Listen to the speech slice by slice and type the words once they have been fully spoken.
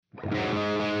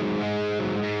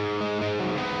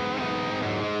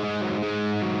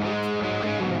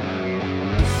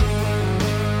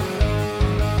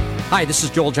Hi, this is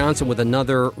Joel Johnson with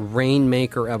another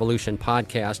Rainmaker Evolution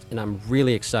podcast, and I'm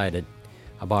really excited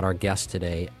about our guest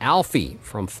today, Alfie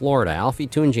from Florida, Alfie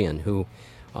Tunjian, who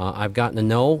I've gotten to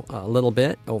know a little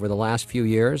bit over the last few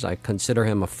years. I consider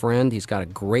him a friend. He's got a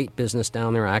great business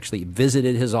down there. I actually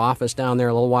visited his office down there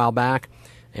a little while back,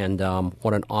 and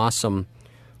what an awesome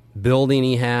building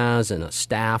he has and a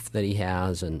staff that he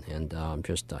has, and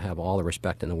just have all the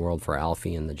respect in the world for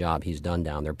Alfie and the job he's done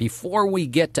down there. Before we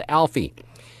get to Alfie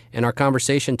and our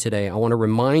conversation today, I want to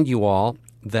remind you all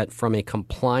that from a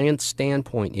compliance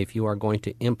standpoint, if you are going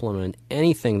to implement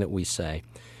anything that we say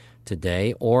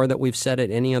today or that we've said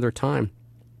at any other time,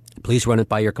 please run it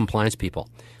by your compliance people.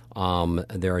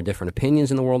 There are different opinions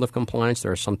in the world of compliance.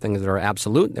 There are some things that are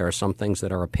absolute. There are some things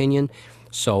that are opinion.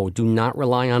 So do not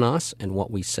rely on us and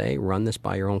what we say. Run this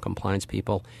by your own compliance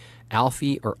people.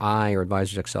 Alfie or I or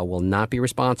Advisors Excel will not be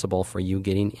responsible for you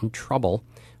getting in trouble.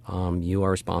 You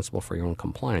are responsible for your own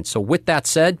compliance. So with that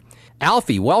said,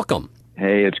 Alfie, welcome.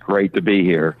 Hey, it's great to be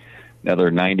here. Another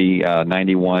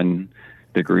 91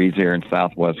 degrees here in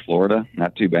Southwest Florida.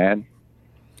 Not too bad.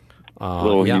 A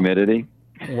little humidity.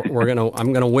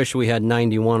 I'm gonna wish we had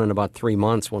 91 in about 3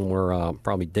 months when we're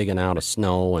probably digging out of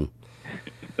snow and.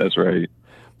 That's right.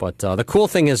 But the cool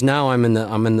thing is now I'm in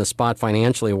the spot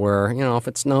financially where, if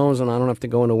it snows and I don't have to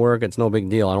go into work, it's no big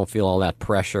deal. I don't feel all that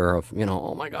pressure of,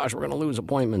 oh my gosh, we're going to lose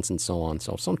appointments and so on.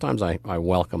 So sometimes I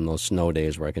welcome those snow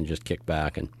days where I can just kick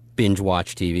back and binge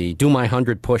watch TV, do my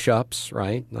 100 push-ups,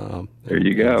 right? There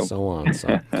you go. And so on.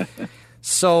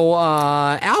 So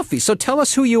Alfie, so tell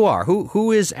us who you are.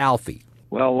 Who is Alfie?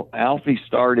 Well, Alfie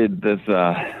started this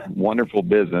wonderful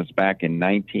business back in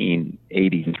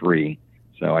 1983.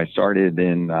 So I started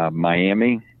in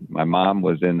Miami. My mom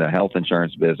was in the health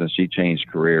insurance business. She changed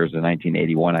careers in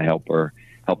 1981. I helped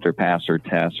her pass her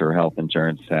tests, her health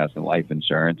insurance test and life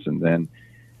insurance. And then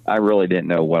I really didn't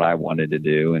know what I wanted to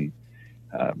do. And,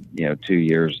 2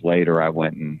 years later, I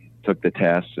went and took the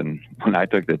test. And when I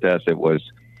took the test, it was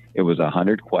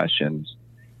 100 questions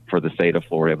for the state of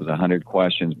Florida. It was 100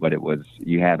 questions, but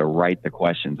you had to write the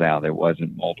questions out. It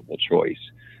wasn't multiple choice.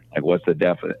 Like, what's the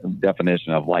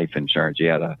definition of life insurance? You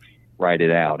had to write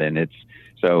it out. And it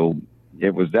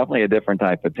was definitely a different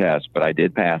type of test, but I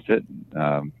did pass it.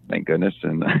 Thank goodness.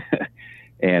 And,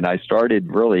 and I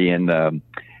started really in the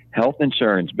health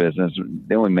insurance business,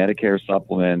 doing Medicare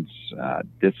supplements,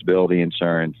 disability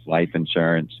insurance, life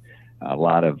insurance, a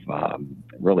lot of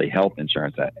really health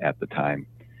insurance at the time.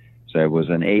 So it was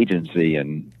an agency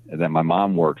that my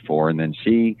mom worked for, and then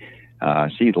she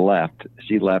left.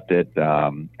 She left it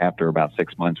after about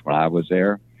 6 months when I was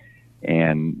there,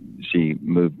 and she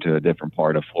moved to a different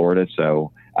part of Florida.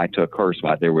 So I took her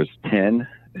spot. There was 10.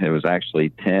 It was actually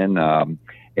 10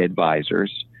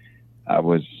 advisors. I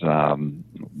was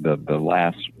the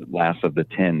last of the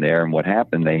 10 there. And what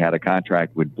happened? They had a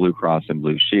contract with Blue Cross and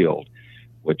Blue Shield,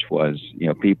 which was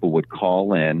people would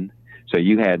call in. So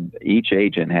each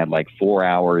agent had like 4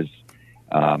 hours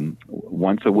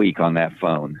once a week on that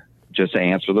phone, just to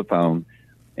answer the phone,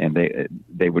 and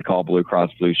they would call Blue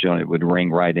Cross Blue Shield, and it would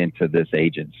ring right into this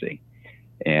agency.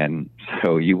 And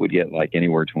so you would get like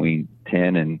anywhere between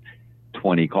 10 and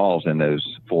 20 calls in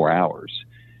those 4 hours.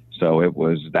 So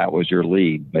that was your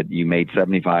lead, but you made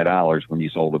 $75 when you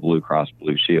sold a Blue Cross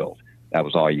Blue Shield. That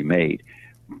was all you made.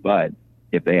 But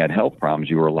if they had health problems,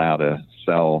 you were allowed to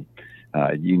sell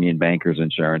Union Bankers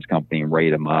Insurance Company and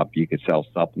rate them up. You could sell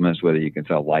supplements with it. You could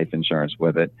sell life insurance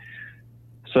with it.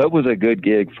 So it was a good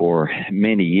gig for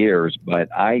many years, but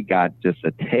I got just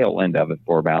a tail end of it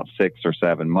for about 6 or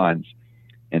 7 months,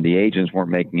 and the agents weren't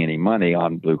making any money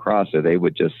on Blue Cross, so they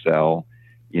would just sell,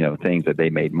 things that they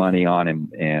made money on,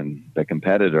 and the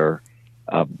competitor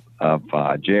of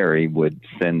Jerry would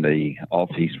send all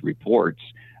these reports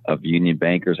of Union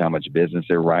Bankers, how much business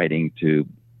they're writing to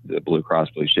the Blue Cross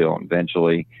Blue Shield. And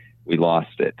eventually we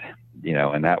lost it,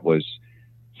 and that was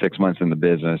 6 months in the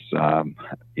business.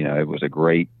 It was a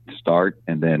great start,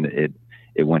 and then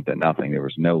it went to nothing. There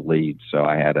was no leads. So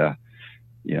I had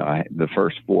the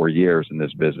first 4 years in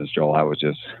this business, Joel, I was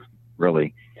just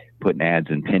really putting ads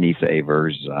in penny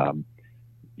savers. I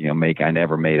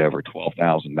never made over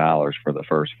 $12,000 for the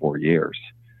first 4 years.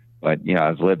 But,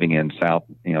 I was living in South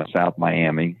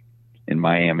Miami, and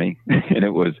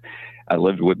I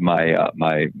lived with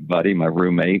my buddy, my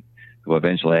roommate, who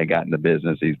eventually I got in the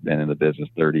business. He's been in the business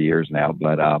 30 years now.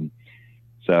 But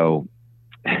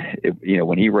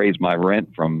when he raised my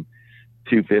rent from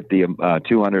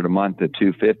 $200 a month to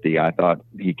 $250, I thought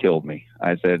he killed me.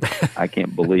 I said, I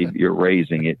can't believe you're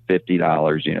raising it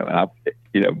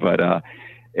 $50. But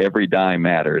every dime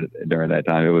mattered during that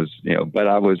time. It was, but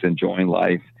I was enjoying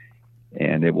life.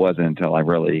 And it wasn't until I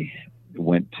really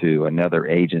went to another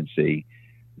agency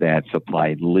that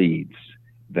supplied leads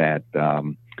that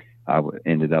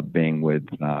ended up being with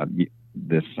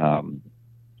this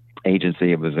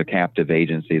agency. It was a captive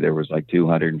agency. There was like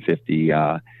 250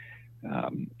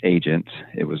 agents.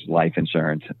 It was life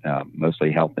insurance,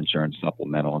 mostly health insurance,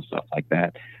 supplemental and stuff like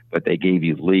that. But they gave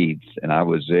you leads, and I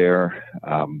was there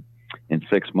in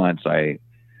 6 months. I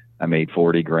made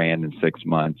 $40,000 in 6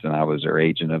 months, and I was their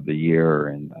agent of the year.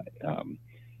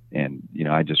 And you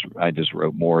know, I just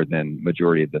wrote more than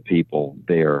majority of the people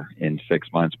there in 6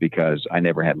 months because I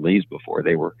never had leads before.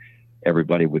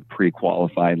 Everybody with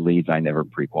pre-qualified leads. I never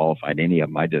pre-qualified any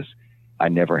of them. I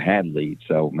never had leads.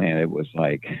 So man, it was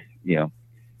like, you know,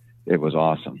 it was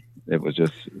awesome. It was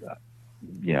just,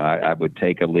 you know, I would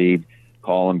take a lead,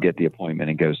 call them, get the appointment,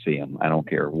 and go see them. I don't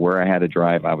care where I had to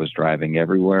drive. I was driving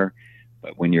everywhere.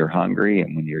 But when you're hungry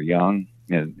and when you're young,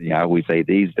 you know, I always say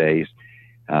these days,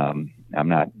 I'm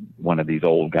not one of these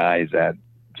old guys that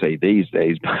say these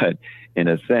days, but in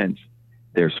a sense,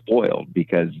 they're spoiled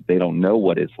because they don't know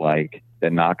what it's like to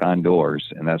knock on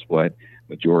doors. And that's what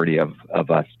majority of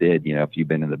us did. You know, if you've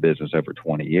been in the business over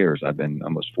 20 years, I've been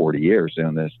almost 40 years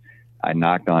doing this. I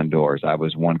knocked on doors. I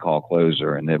was one call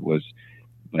closer, and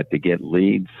but to get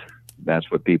leads,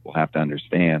 that's what people have to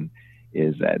understand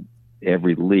is that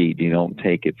every lead, you don't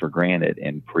take it for granted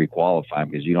and pre-qualify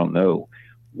because you don't know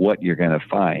what you're going to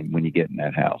find when you get in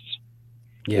that house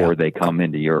or they come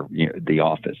into the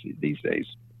office these days.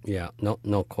 Yeah,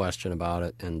 no question about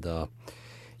it. And,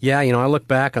 yeah, you know, I look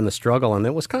back on the struggle, and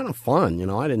it was kind of fun. You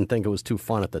know, I didn't think it was too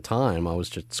fun at the time. I was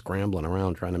just scrambling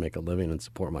around trying to make a living and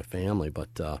support my family.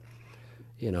 But,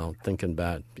 you know, thinking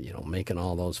about, you know, making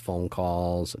all those phone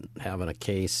calls and having a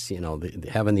case, you know,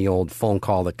 having the old phone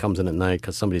call that comes in at night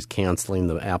because somebody's canceling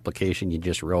the application you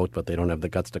just wrote, but they don't have the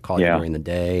guts to call you during the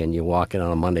day. And you walk in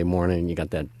on a Monday morning and you got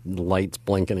that lights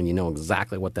blinking and you know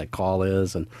exactly what that call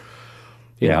is. And,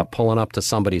 you know, pulling up to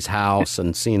somebody's house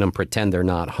and seeing them pretend they're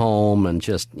not home and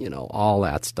just, you know, all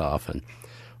that stuff. And,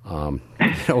 you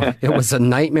know, it was a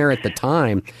nightmare at the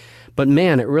time. But,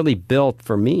 man, it really built,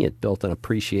 for me, it built an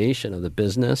appreciation of the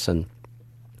business. And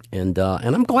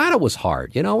I'm glad it was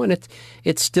hard, you know, and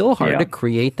it's still hard to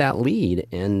create that lead.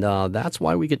 And that's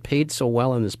why we get paid so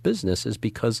well in this business is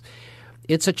because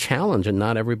it's a challenge and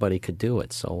not everybody could do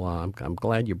it. So I'm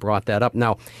glad you brought that up.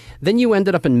 Now, then you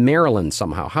ended up in Maryland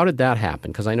somehow. How did that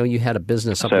happen? Because I know you had a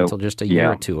business up until just a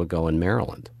year or two ago in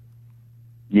Maryland.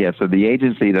 Yeah, so the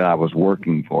agency that I was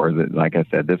working for, like I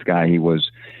said, this guy, he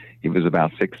was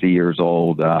about 60 years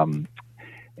old,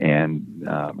 and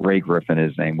Ray Griffin,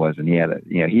 his name was, and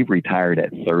he retired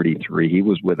at 33. He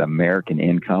was with American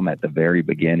Income at the very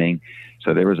beginning.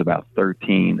 So there was about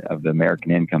 13 of the American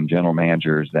Income general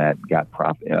managers that got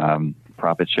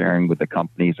profit sharing with the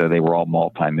company. So they were all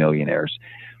multimillionaires,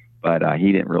 but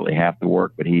he didn't really have to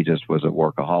work, but he just was a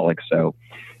workaholic. So,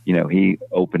 you know, he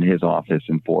opened his office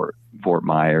in Fort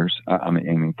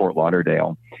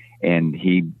Lauderdale. And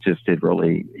he just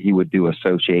he would do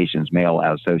associations, mail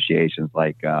out associations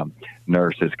like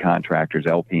nurses, contractors,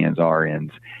 LPNs,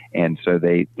 RNs. And so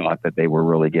they thought that they were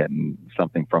really getting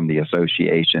something from the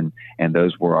association, and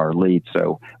those were our leads.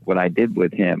 So what I did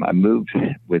with him, I moved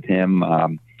with him. I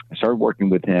started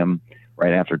working with him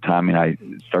right after Tommy and I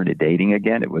started dating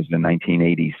again. It was in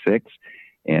 1986.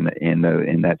 And in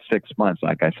that 6 months,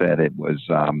 like I said, it was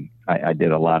I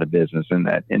did a lot of business in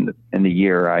that. In the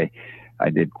year, I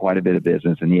did quite a bit of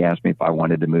business, and he asked me if I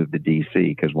wanted to move to D.C.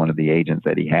 because one of the agents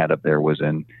that he had up there was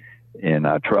in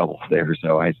trouble there.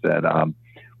 So I said,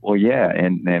 well, yeah.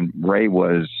 And Ray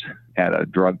was had a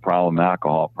drug problem,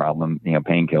 alcohol problem, you know,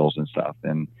 painkillers and stuff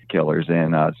and killers.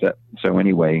 And so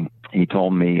anyway, he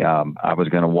told me I was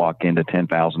going to walk into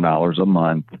 $10,000 a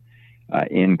month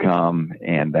income,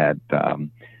 and that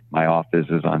my office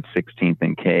is on 16th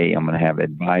and K. I'm going to have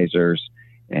advisors.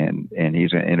 And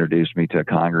he's going to introduce me to a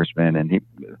congressman. And he,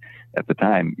 at the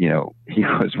time, you know, he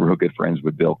was real good friends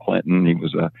with Bill Clinton. He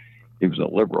was a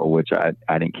liberal, which I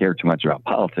didn't care too much about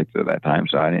politics at that time.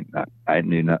 So I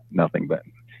knew nothing. But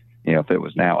you know, if it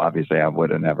was now, obviously I would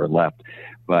have never left.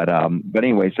 But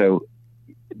anyway, so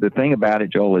the thing about it,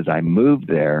 Joel, is I moved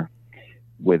there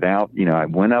without, you know, I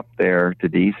went up there to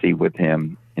D.C. with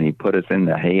him, and he put us in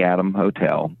the Hay Adam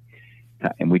Hotel,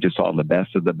 and we just saw the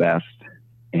best of the best.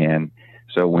 And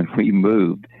so when we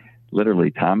moved,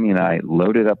 literally Tommy and I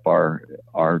loaded up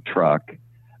our truck.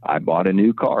 I bought a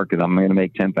new car because I'm going to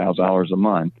make $10,000 a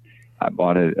month. I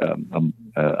bought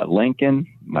a Lincoln.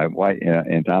 My wife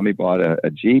and Tommy bought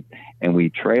a Jeep, and we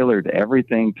trailered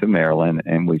everything to Maryland.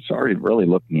 And we started really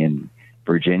looking in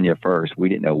Virginia first. We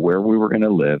didn't know where we were going to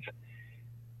live.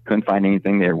 couldn't find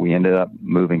anything there. We ended up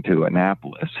moving to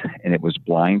Annapolis, and it was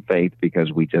blind faith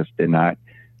because we just did not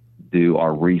do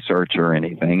our research or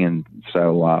anything. And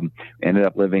so ended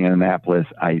up living in Annapolis.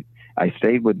 I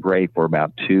stayed with Gray for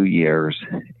about 2 years,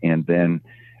 and then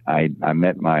I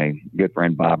met my good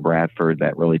friend Bob Bradford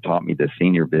that really taught me the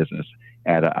senior business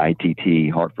at a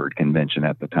ITT Hartford convention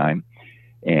at the time.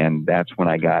 And that's when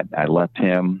I left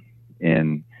him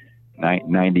in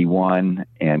 91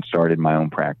 and started my own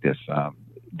practice,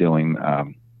 doing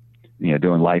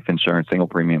life insurance, single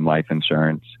premium life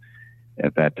insurance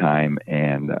at that time,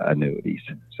 and annuities.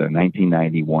 So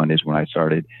 1991 is when I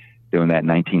started doing that. In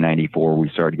 1994, we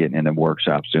started getting into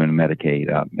workshops, doing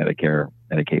Medicare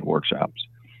workshops.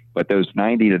 But those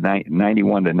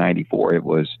 91 to 94, it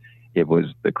was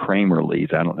the Kramer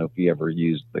leads. I don't know if you ever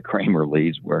used the Kramer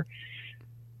leads, where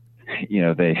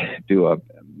they do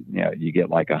you get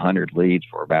like 100 leads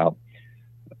for about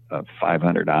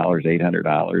 $500,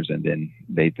 $800, and then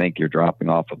they think you're dropping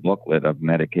off a booklet of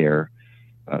Medicare,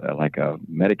 like a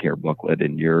Medicare booklet,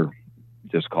 and you're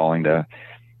just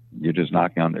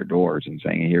knocking on their doors and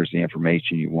saying, here's the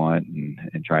information you want,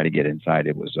 and try to get inside.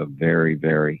 It was a very,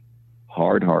 very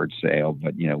hard sale,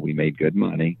 but we made good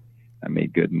money. I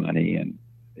made good money, and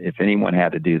if anyone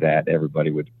had to do that, everybody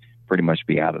would pretty much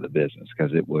be out of the business,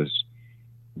 because it was,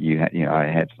 I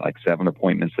had like 7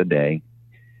 appointments a day,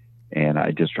 and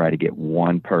I just tried to get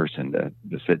one person to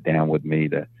sit down with me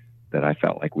that I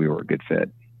felt like we were a good fit.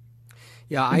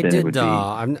 Yeah, I did.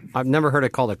 I've never heard it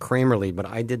called a Kramer lead, but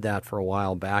I did that for a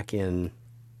while back in,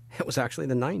 it was actually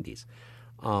the 90s.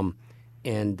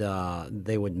 And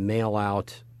they would mail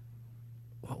out,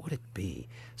 what would it be?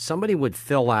 Somebody would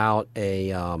fill out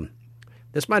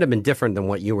this might have been different than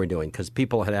what you were doing, because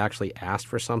people had actually asked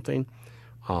for something.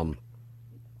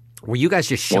 Were you guys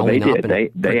just showing up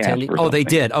and pretending? Asked for they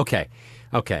did. Okay.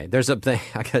 There's a thing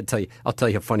I got to tell you. I'll tell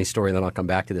you a funny story, and then I'll come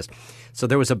back to this. So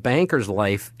there was a Bankers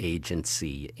Life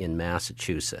agency in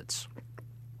Massachusetts,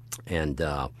 and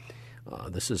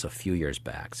this is a few years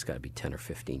back. It's got to be 10 or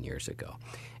 15 years ago.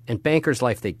 And Bankers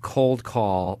Life, they cold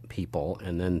call people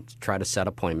and then try to set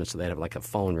appointments. So they'd have like a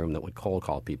phone room that would cold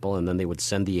call people, and then they would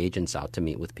send the agents out to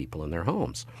meet with people in their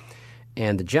homes.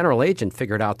 And the general agent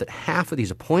figured out that half of these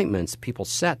appointments people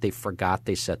set, they forgot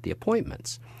they set the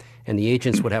appointments. And the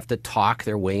agents would have to talk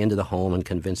their way into the home and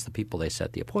convince the people they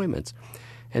set the appointments.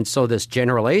 And so this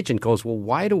general agent goes, well,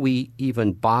 why do we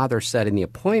even bother setting the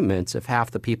appointments if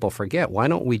half the people forget? Why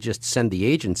don't we just send the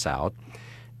agents out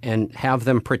and have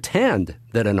them pretend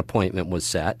that an appointment was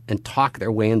set and talk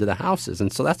their way into the houses?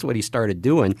 And so that's what he started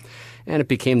doing. And it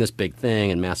became this big thing,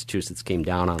 and Massachusetts came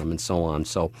down on him and so on.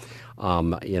 So,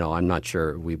 I'm not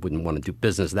sure we wouldn't want to do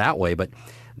business that way, but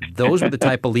those were the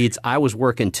type of leads I was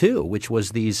working too, which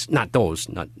was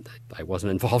I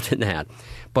wasn't involved in that,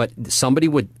 but somebody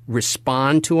would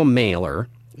respond to a mailer,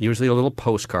 usually a little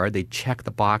postcard. They'd check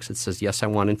the box that says, yes, I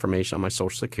want information on my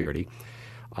Social Security.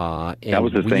 That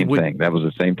was the same thing. That was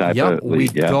the same type of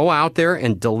lead. We'd go out there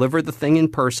and deliver the thing in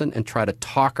person and try to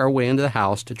talk our way into the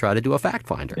house to try to do a fact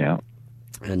finder. Yeah.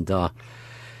 And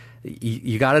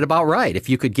you got it about right. If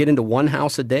you could get into one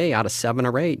house a day out of 7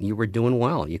 or 8, you were doing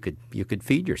well. You could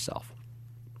feed yourself.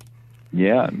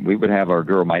 Yeah, we would have our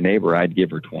girl, my neighbor. I'd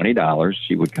give her $20.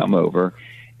 She would come over,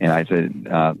 and I said,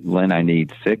 Lynn, I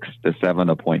need 6 to 7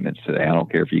 appointments today. I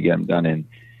don't care if you get them done in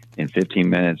 15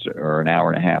 minutes or an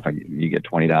hour and a half. You get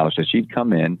 $20. So she'd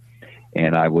come in,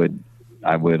 and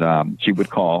she would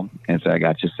call and say, I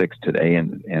got you 6 today,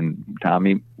 and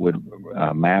Tommy would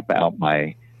map out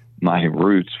my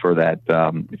routes for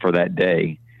that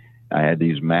day. I had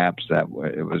these maps that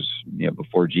it was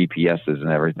before GPSs and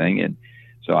everything, and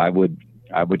so I would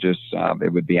just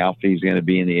it would be Alfie's going to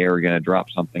be in the air, going to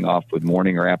drop something off. Would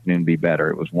morning or afternoon be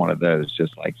better? It was one of those,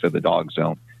 just like so the dogs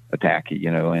don't attack you,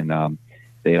 and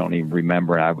they don't even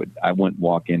remember. I wouldn't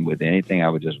walk in with anything. I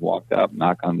would just walk up,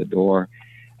 knock on the door.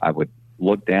 I would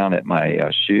look down at my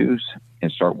shoes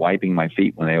and start wiping my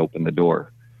feet when they opened the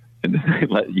door, and they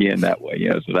let you in that way.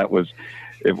 So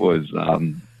it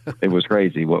was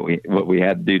crazy what we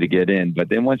had to do to get in. But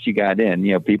then once you got in,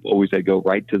 people always said go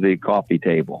right to the coffee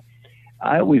table.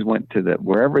 I always went to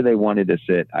wherever they wanted to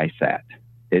sit. I sat.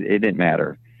 It didn't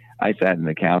matter. I sat in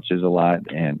the couches a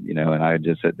lot, and and I would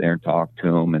just sit there and talk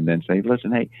to them, and then say,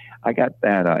 "Listen, hey, I got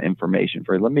that information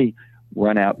for you. Let me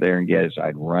run out there and get it." So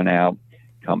I'd run out,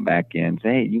 come back in,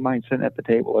 say, "Hey, you mind sitting at the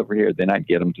table over here?" Then I'd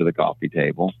get them to the coffee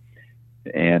table,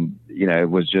 and it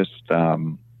was just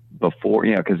before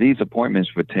because these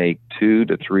appointments would take 2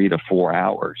 to 3 to 4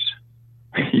 hours.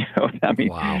 I mean,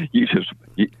 wow.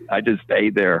 I just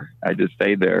stayed there.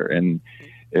 And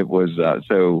it was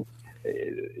so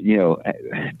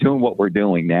doing what we're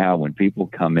doing now, when people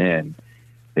come in,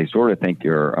 they sort of think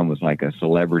you're almost like a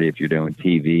celebrity if you're doing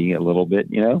TV a little bit,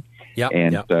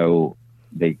 So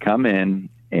they come in,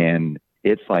 and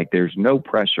it's like there's no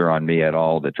pressure on me at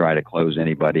all to try to close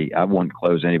anybody. I wouldn't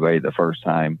close anybody the first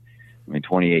time.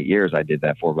 28 years I did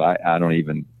that for, but I don't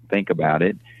even think about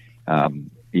it. And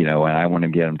I want to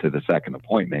get them to the second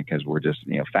appointment because we're just,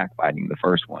 fact finding the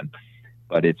first one.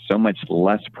 But it's so much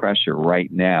less pressure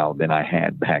right now than I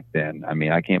had back then. I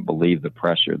mean, I can't believe the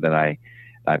pressure that I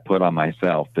put on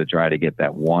myself to try to get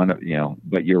that one,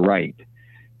 but you're right.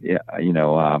 Yeah.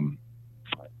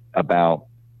 About,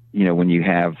 when you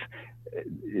have,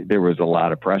 there was a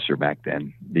lot of pressure back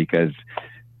then because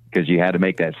you had to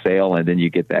make that sale, and then you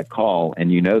get that call, and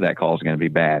that call is going to be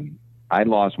bad. I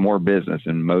lost more business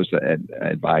than most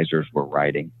advisors were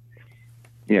writing,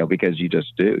 because you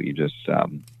just do. You just,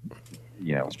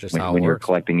 it's just when you're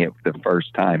collecting it the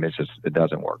first time, it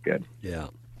doesn't work good. Yeah.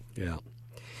 Yeah.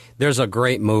 There's a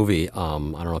great movie. I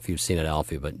don't know if you've seen it,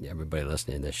 Alfie, but everybody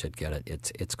listening to this should get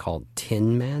it. It's called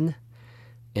Tin Men,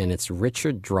 and it's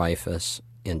Richard Dreyfuss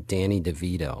and Danny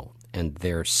DeVito, and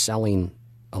they're selling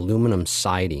aluminum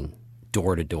siding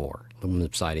door to door,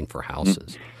 aluminum siding for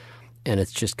houses. And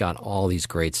it's just got all these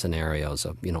great scenarios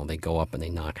of, they go up and they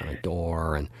knock on a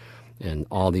door and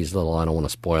all these little, I don't want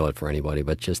to spoil it for anybody,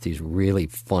 but just these really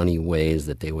funny ways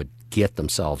that they would get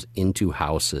themselves into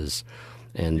houses,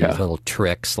 and these little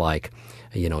tricks like,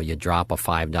 you drop a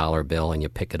 $5 bill and you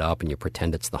pick it up and you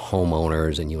pretend it's the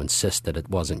homeowner's and you insist that it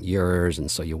wasn't yours,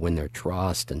 and so you win their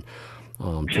trust, and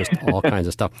just all kinds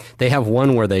of stuff. They have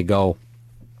one where they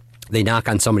knock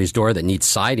on somebody's door that needs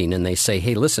siding, and they say,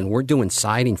 hey, listen, we're doing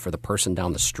siding for the person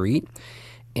down the street,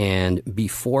 and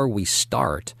before we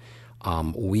start,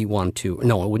 we want to –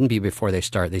 no, it wouldn't be before they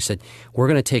start. They said, we're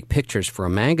going to take pictures for a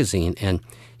magazine, and,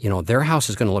 their house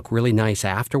is going to look really nice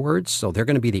afterwards, so they're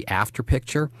going to be the after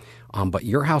picture, but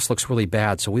your house looks really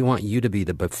bad, so we want you to be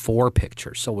the before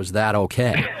picture. So is that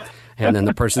okay? And then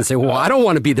the person say, well, I don't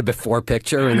want to be the before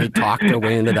picture, and they talk their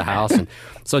way into the house. And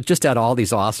so it just had all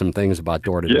these awesome things about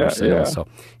door-to-door sales. Yeah. So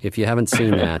if you haven't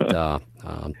seen that,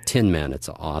 Tin Men, it's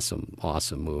an awesome,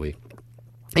 awesome movie.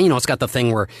 And, it's got the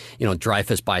thing where,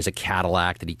 Dreyfuss buys a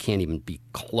Cadillac that he can't even be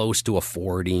close to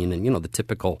affording, and, the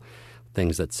typical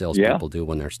things that salespeople do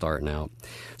when they're starting out.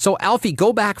 So, Alfie,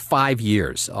 go back 5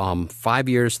 years. 5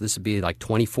 years, this would be like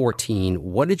 2014.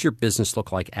 What did your business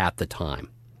look like at the time?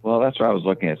 Well, that's what I was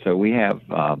looking at. So we have,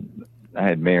 I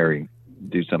had Mary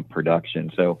do some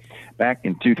production. So back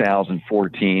in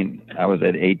 2014, I was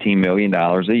at $18 million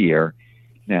a year.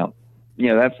 Now,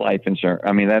 that's life insurance.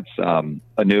 I mean, that's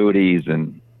annuities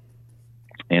and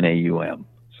AUM.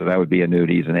 So that would be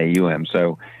annuities and AUM.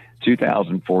 So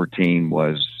 2014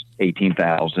 was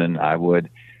 18,000. I was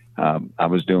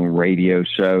doing radio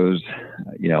shows,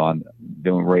 I'm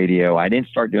doing radio. I didn't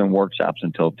start doing workshops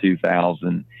until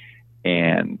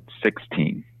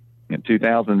 2016. In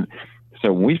 2000,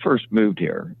 so when we first moved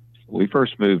here,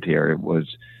 it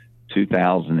was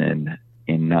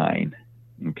 2009.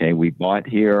 Okay, we bought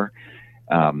here,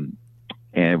 and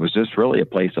it was just really a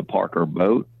place to park our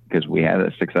boat because we had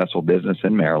a successful business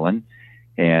in Maryland,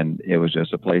 and it was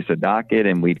just a place to dock it,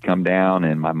 and we'd come down,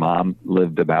 and my mom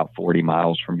lived about 40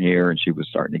 miles from here, and she was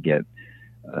starting to get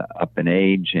up in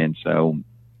age, and so,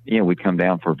 we'd come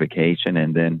down for vacation,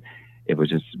 and then it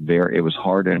was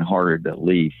harder and harder to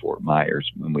leave Fort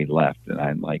Myers when we left. And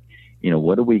I'm like,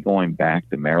 what are we going back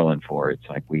to Maryland for? It's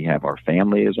like we have our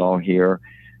family is all here.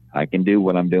 I can do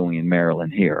what I'm doing in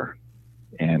Maryland here.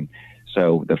 And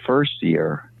so the first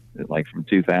year, like from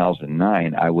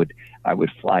 2009, I would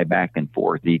fly back and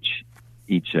forth each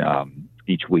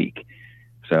week.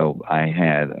 So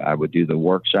I would do the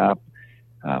workshop.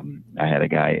 I had a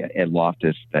guy, Ed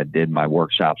Loftus, that did my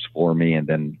workshops for me, and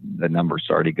then the numbers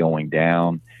started going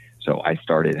down. So I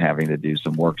started having to do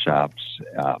some workshops.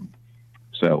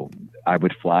 So I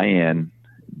would fly in,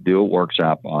 do a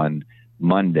workshop on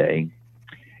Monday,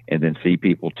 and then see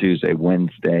people Tuesday,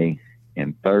 Wednesday,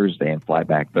 and Thursday, and fly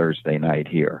back Thursday night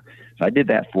here. So I did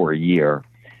that for a year.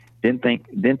 Didn't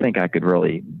think I could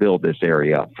really build this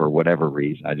area up for whatever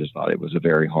reason. I just thought it was a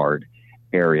very hard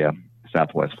area,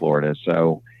 Southwest Florida.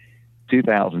 So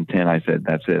 2010, I said,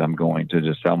 that's it. I'm going to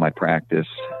just sell my practice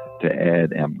to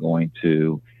Ed, and I'm going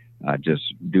to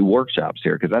just do workshops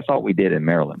here, because that's all we did in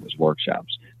Maryland was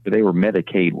workshops. But they were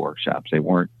Medicaid workshops. They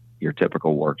weren't your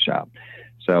typical workshop.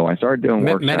 So I started doing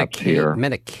workshops here.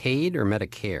 Medicaid or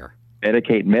Medicare?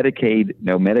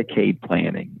 Medicaid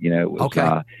planning. It was,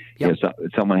 okay. Yep.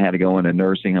 Someone had to go in a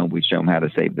nursing home. We show them how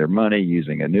to save their money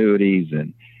using annuities,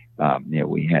 and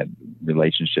we had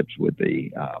relationships with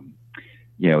the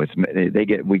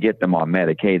we get them on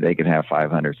Medicaid, they could have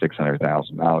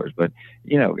 $500,000-$600,000. But,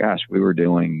 gosh, we were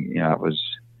doing, I was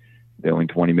doing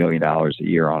 $20 million a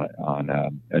year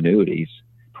on annuities,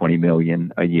 $20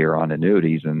 million a year on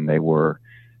annuities. And they were,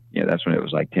 that's when it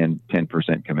was like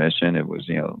 10% commission. It was,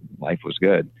 life was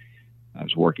good. I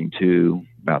was working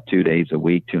about 2 days a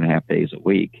week, 2.5 days a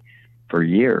week for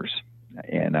years.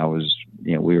 And I was,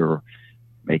 we were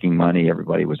making money.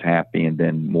 Everybody was happy. And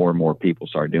then more and more people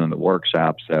started doing the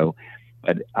workshops. So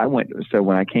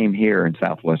when I came here in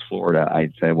Southwest Florida,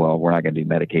 I said, well, we're not going to do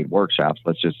Medicaid workshops.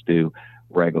 Let's just do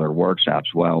regular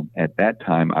workshops. Well, at that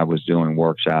time I was doing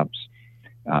workshops.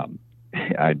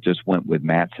 I just went with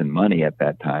Matson Money at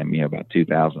that time, about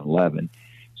 2011.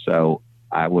 So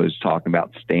I was talking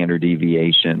about standard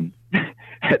deviation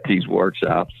at these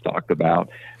workshops, talked about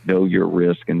know your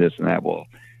risk and this and that. Well,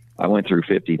 I went through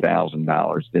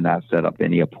 $50,000, did not set up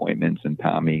any appointments. And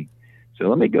Tommy said,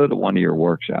 let me go to one of your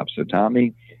workshops. So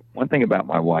Tommy, one thing about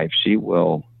my wife, she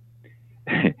will,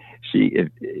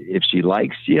 if she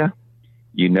likes you,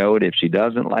 you know it. If she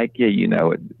doesn't like you, you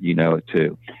know it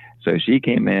too. So she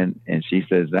came in and she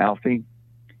says, Alfie,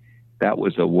 that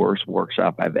was the worst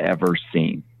workshop I've ever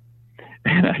seen.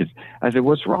 And I said,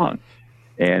 what's wrong?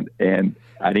 And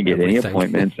I didn't get any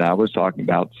appointments. I was talking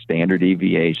about standard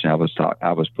deviation. I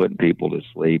was putting people to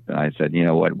sleep. And I said, you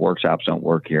know what? Workshops don't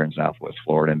work here in Southwest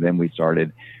Florida. And then we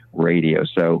started radio.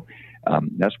 So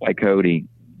that's why Cody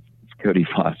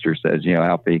Foster says,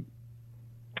 Alfie,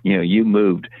 you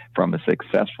moved from a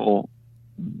successful,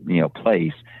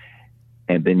 place,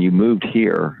 and then you moved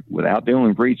here without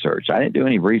doing research. I didn't do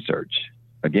any research.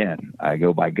 Again, I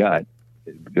go by gut,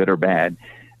 good or bad,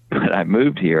 but I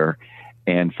moved here.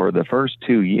 And for the first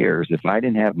 2 years, if I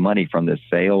didn't have money from the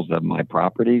sales of my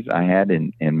properties I had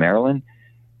in Maryland,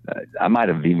 I might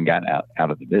have even gotten out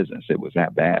of the business. It was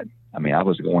that bad. I mean, I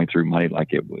was going through money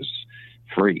like it was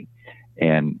free.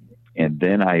 And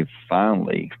then I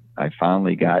finally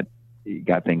got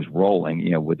things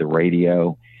rolling, with the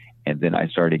radio. And then I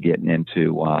started getting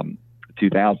into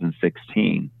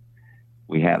 2016.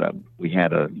 We had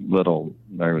a little,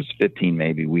 there was 15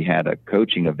 maybe. We had a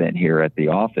coaching event here at the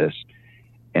office.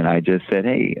 And I just said,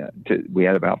 hey, we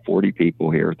had about 40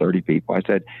 people here, 30 people. I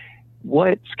said,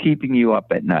 what's keeping you up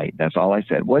at night? That's all I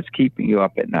said. What's keeping you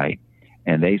up at night?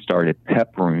 And they started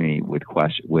peppering me with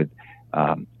questions, with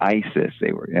ISIS.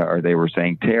 They were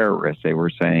saying terrorists. They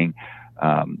were saying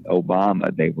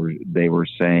Obama. They were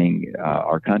saying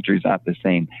our country's not the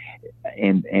same,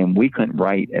 and we couldn't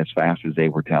write as fast as they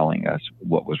were telling us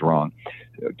what was wrong,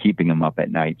 keeping them up at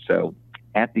night. So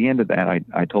at the end of that,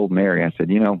 I told Mary, I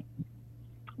said,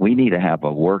 we need to have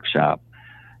a workshop,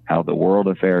 how the world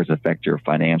affairs affect your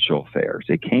financial affairs.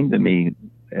 It came to me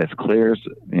as clear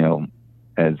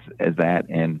as that.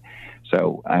 And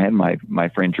so I had my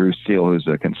friend Drew Steele, who's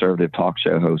a conservative talk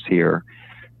show host here.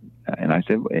 And I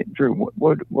said, Drew,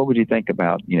 what would you think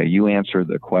about, you answer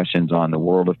the questions on the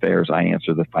world affairs. I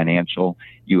answer the financial.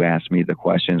 You ask me the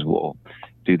questions. We'll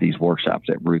do these workshops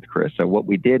at Ruth Chris. So what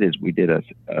we did is we did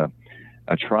a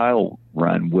trial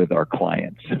run with our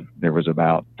clients. There was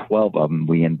about 12 of them.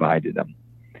 We invited them,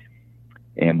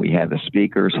 and we had the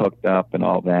speakers hooked up and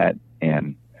all that.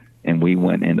 And we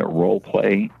went into role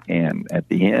play. And at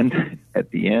the end,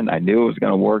 I knew it was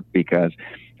going to work because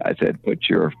I said, put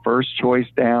your first choice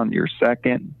down, your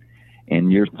second,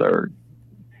 and your third,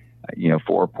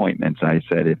 4 appointments. I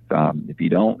said, if you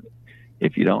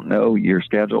don't know your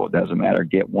schedule, it doesn't matter.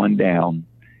 Get one down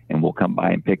and we'll come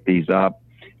by and pick these up.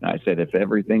 And I said, if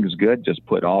everything's good, just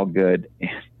put all good.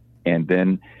 And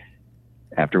then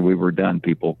after we were done,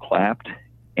 people clapped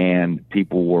and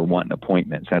people were wanting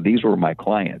appointments. Now, these were my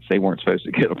clients. They weren't supposed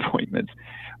to get appointments,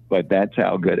 but that's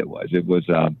how good it was. It was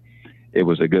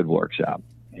a good workshop.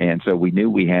 And so we knew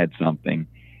we had something,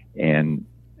 and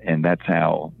that's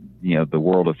how, the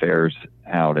world affairs,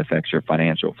 how it affects your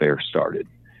financial affairs started.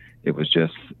 It was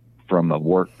just from a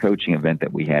work coaching event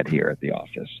that we had here at the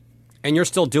office. And you're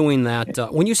still doing that.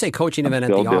 When you say coaching event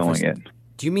at the office, doing it.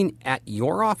 Do you mean at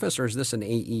your office, or is this an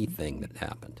AE thing that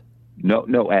happened?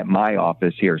 No, at my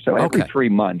office here. So every 3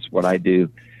 months, what I do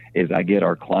is I get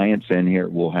our clients in here.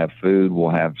 We'll have food. We'll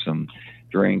have some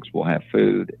drinks. We'll have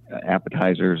food,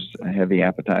 appetizers, heavy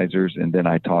appetizers, and then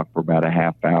I talk for about a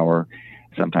half hour.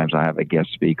 Sometimes I have a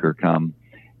guest speaker come,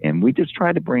 and we just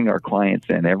try to bring our clients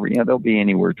in. There'll be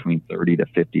anywhere between 30 to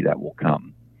 50 that will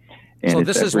come. And so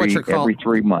this is what you're calling every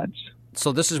 3 months.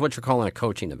 So this is what you're calling a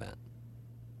coaching event.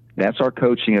 That's our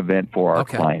coaching event for our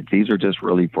clients. These are just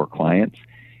really for clients.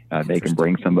 They can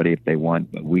bring somebody if they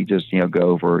want, but we just go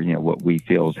over what we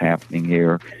feel is happening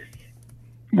here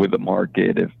with the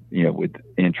market. with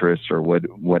interests or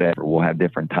whatever. We'll have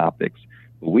different topics.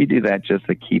 But we do that just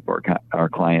to keep our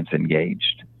clients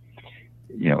engaged.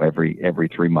 Every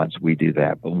 3 months we do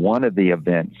that. But one of the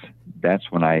events,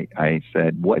 that's when I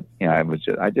said,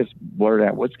 I just blurted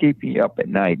out, what's keeping you up at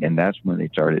night? And that's when they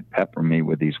started peppering me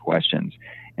with these questions.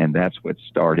 And that's what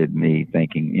started me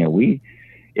thinking,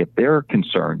 if they're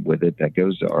concerned with it, that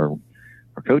goes to our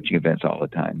coaching events all the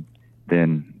time,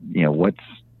 then,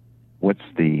 what's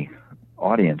the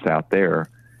audience out there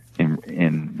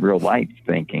in real life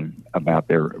thinking about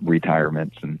their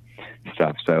retirements and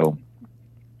stuff. So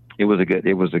it was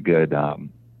a good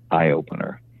eye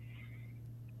opener.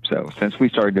 So since we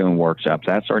started doing workshops,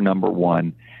 that's our number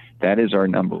one. That is our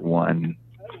number one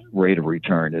rate of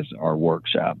return is our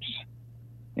workshops.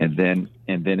 And then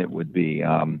it would be,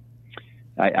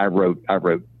 I wrote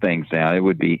things down. It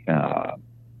would be,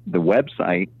 the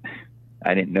website.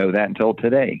 I didn't know that until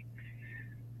today.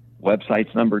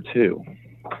 Website's number 2.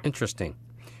 Interesting.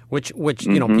 Which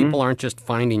people aren't just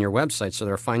finding your website, so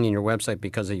they're finding your website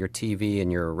because of your TV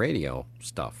and your radio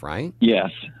stuff, right?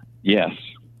 Yes.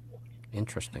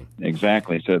 Interesting.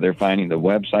 Exactly. So they're finding the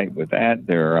website with that.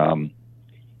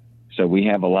 So we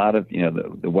have a lot of,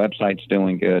 the website's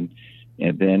doing good,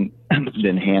 and then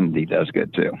Hannity does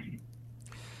good too.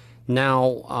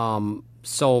 Now,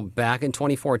 so back in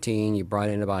 2014, you brought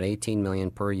in about $18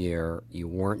 million per year. You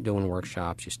weren't doing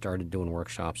workshops. You started doing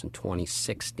workshops in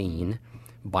 2016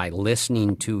 by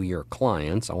listening to your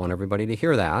clients. I want everybody to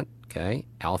hear that, okay?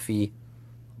 Alfie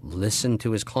listened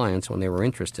to his clients when they were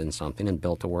interested in something and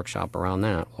built a workshop around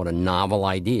that. What a novel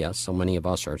idea. So many of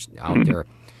us are out there,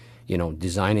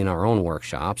 designing our own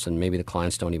workshops, and maybe the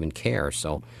clients don't even care.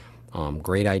 So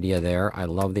great idea there. I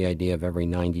love the idea of every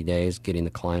 90 days getting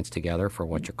the clients together for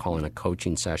what you're calling a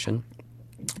coaching session.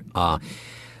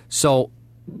 So,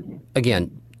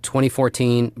 again,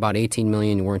 2014, about $18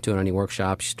 million. You weren't doing any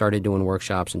workshops. You started doing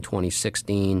workshops in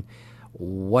 2016.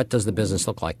 What does the business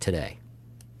look like today?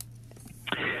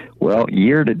 Well,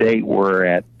 year to date, we're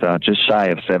at just shy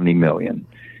of $70 million,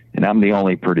 and I'm the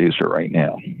only producer right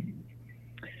now.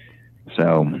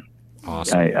 So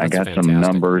awesome. I got some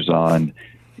numbers on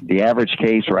the average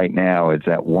case right now. It's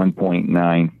at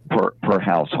 1.9 per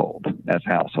household. That's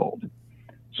household.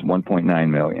 It's 1.9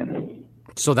 million.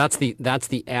 So that's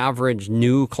the average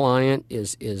new client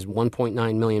is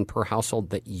 1.9 million per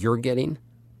household that you're getting?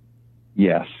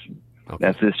 Yes. Okay.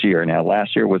 That's this year. Now,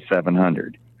 last year was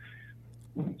 700.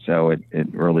 So it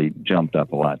really jumped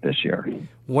up a lot this year.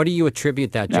 What do you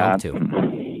attribute that jump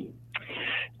to?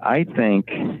 I think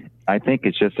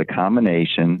it's just a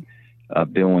combination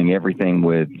of doing everything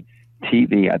with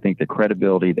TV. I think the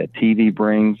credibility that TV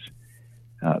brings,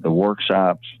 the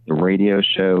workshops, the radio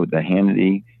show, the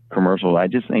Hannity commercials. I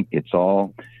just think it's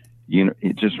all,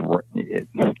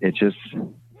 it's just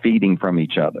feeding from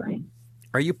each other.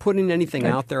 Are you putting anything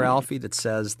out there, Alfie, that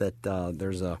says that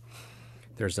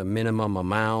there's a minimum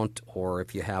amount, or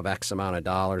if you have X amount of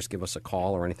dollars, give us a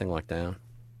call or anything like that?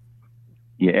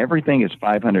 Yeah, everything is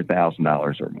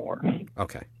 $500,000 or more.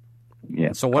 Okay.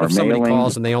 Yeah. So what if somebody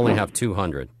calls and they only have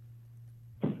 200?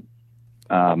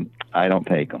 I don't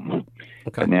take them.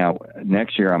 Okay. But now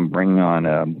next year I'm bringing on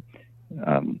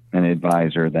an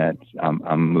advisor that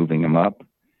I'm moving him up,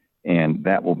 and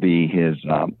that will be his.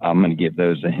 I'm going to give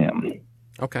those to him.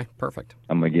 Okay, perfect.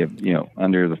 I'm going to give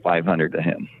under the 500 to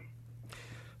him.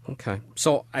 Okay.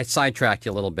 So I sidetracked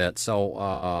you a little bit.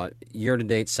 So year to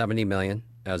date, $70 million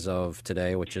as of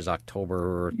today, which is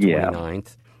October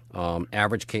 29th.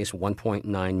 Average case,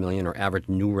 1.9 million, or average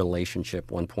new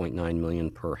relationship, 1.9 million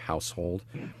per household.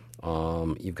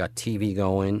 You've got TV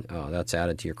going. That's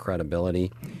added to your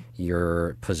credibility.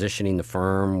 You're positioning the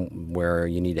firm where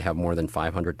you need to have more than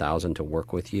 500,000 to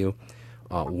work with you.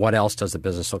 What else does the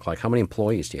business look like? How many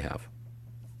employees do you have?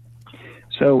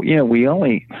 So,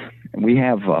 we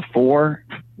have four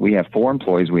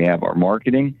employees. We have our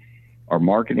marketing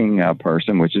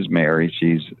person, which is Mary.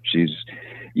 She's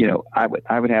I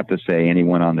would have to say,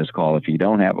 anyone on this call, if you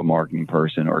don't have a marketing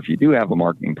person, or if you do have a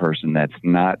marketing person that's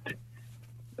not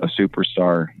a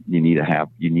superstar, you need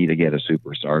to get a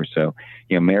superstar. So,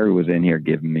 Mary was in here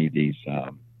giving me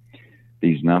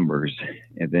these numbers,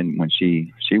 and then when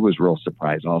she was real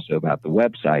surprised also about the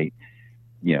website,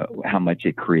 how much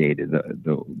it created,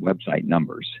 the website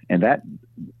numbers, and that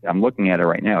I'm looking at it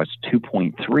right now. It's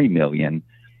 2.3 million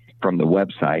from the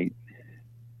website,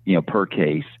 per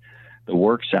case. The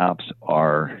workshops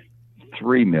are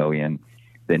 3 million.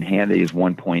 Then Hannity is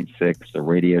 1.6. The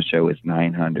radio show is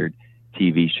 900.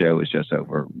 TV show is just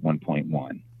over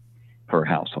 1.1 per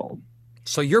household.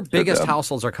 So your biggest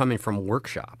households are coming from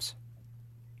workshops?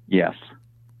 Yes.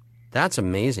 That's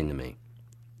amazing to me.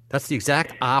 That's the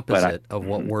exact opposite of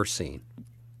what we're seeing.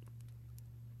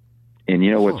 And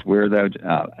you know what's weird though?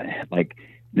 Like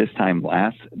this time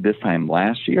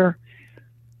last year,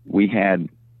 we had,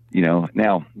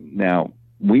 now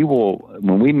we will,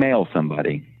 when we mail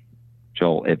somebody,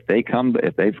 Joel, if they've come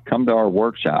to our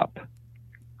workshop,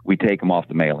 we take them off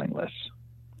the mailing list.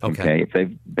 Okay. If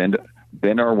they've been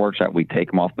to our workshop, we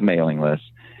take them off the mailing list.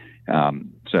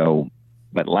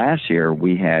 But last year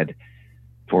we had,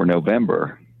 for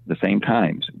November, the same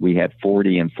times, we had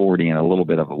 40 and 40 and a little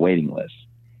bit of a waiting list.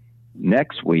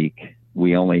 Next week,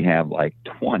 we only have like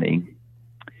 20.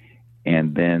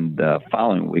 And then the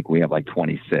following week, we have like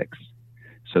 26.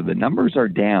 So the numbers are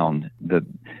down.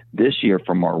 This year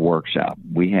from our workshop,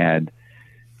 we had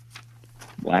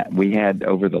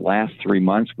over the last 3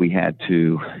 months, we had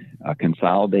to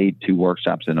consolidate 2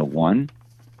 workshops into one.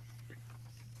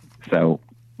 So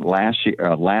last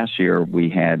year we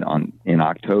had in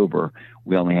October,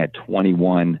 we only had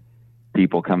 21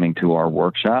 people coming to our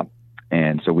workshop.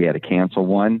 And so we had to cancel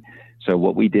one. So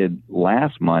what we did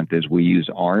last month is we used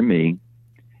RME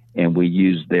and we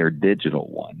used their digital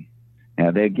one.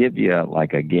 Now they give you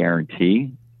like a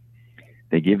guarantee.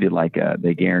 They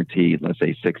guarantee, let's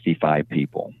say 65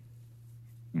 people.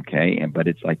 Okay. But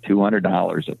it's like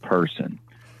 $200 a person.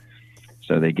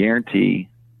 So they guarantee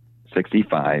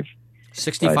 65.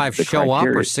 65 show up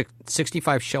or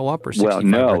 65 show up or 65 Well,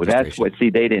 no, that's what, see,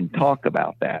 they didn't talk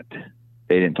about that.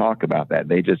 They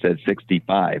just said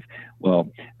 65.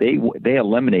 Well, they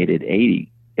eliminated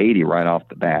 80 right off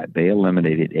the bat. They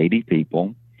eliminated 80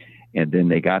 people, and then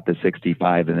they got the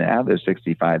 65. And out of those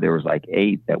 65, there was like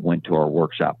 8 that went to our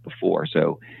workshop before.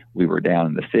 So we were down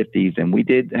in the 50s, and we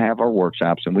did have our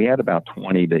workshops, and we had about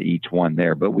 20 to each one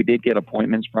there. But we did get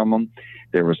appointments from them.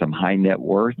 There were some high net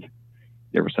worth.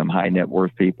 There were some high net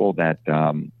worth people that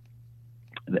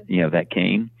that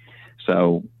came.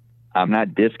 So I'm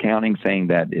not discounting saying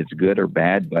that it's good or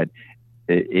bad, but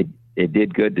it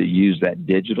did good to use that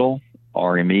digital,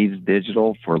 RME's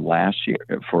digital for last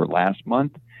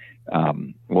month.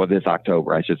 This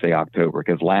October, I should say October,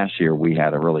 because last year we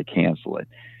had to really cancel it.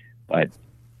 But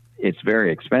it's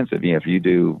very expensive. If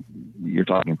you're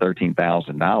talking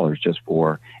 $13,000 just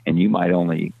for, and you might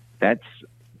only, that's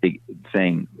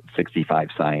saying 65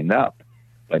 signed up.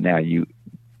 But now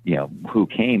who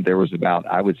came, there was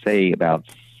I would say about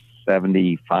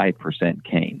 75%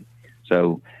 came.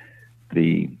 So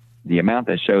the amount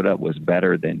that showed up was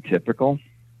better than typical,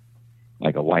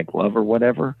 like a white glove or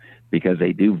whatever, because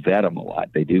they do vet them a lot.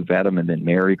 They do vet them, and then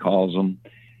Mary calls them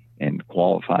and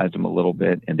qualifies them a little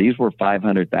bit. And these were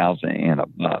 500,000 and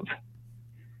above.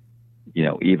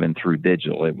 Even through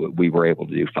digital, we were able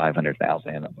to do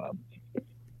 500,000 and above.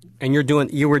 And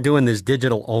you were doing this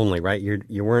digital only, right?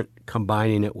 You weren't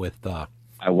combining it with. I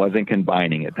wasn't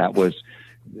combining it.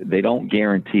 They don't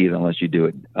guarantee it unless you do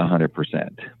it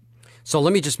 100%. So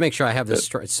let me just make sure I have this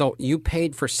straight. So you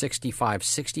paid for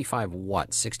 65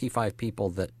 what? 65 people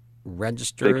that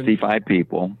registered? 65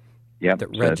 people. Yep.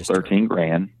 That registered.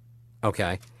 $13,000.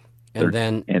 Okay.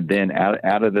 And then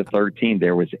out of the 13,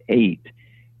 there was 8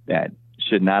 that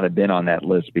should not have been on that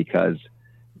list because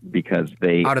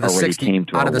they already came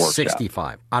to our workshop. Out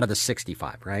of the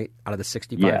 65, right? Out of the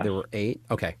 65, yes. There were 8.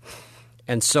 Okay.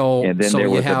 And then there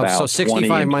was about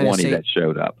 65 minus 20 8 that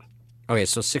showed up. Okay,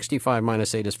 so 65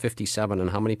 minus 8 is 57, and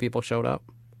how many people showed up?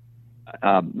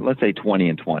 Let's say 20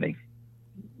 and 20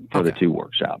 for the 2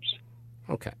 workshops.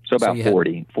 Okay. So about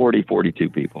 42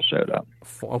 people showed up.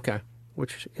 Okay,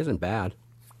 which isn't bad.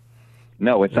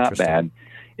 No, it's not bad.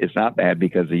 It's not bad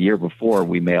because the year before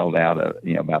we mailed out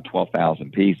about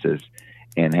 12,000 pieces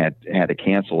and had to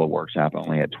cancel a workshop. I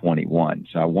only had 21.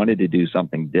 So I wanted to do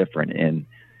something different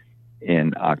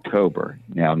in October.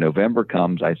 Now, November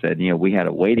comes, I said, we had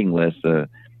a waiting list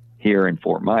here in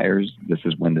Fort Myers. This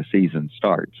is when the season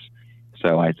starts.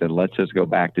 So I said, let's just go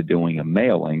back to doing a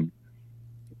mailing.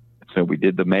 So we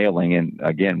did the mailing, and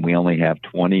again, we only have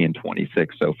 20 and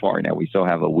 26 so far. Now, we still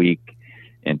have a week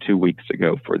and 2 weeks to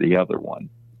go for the other one.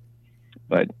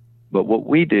 But what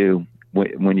we do,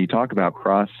 when you talk about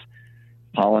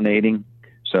cross-pollinating,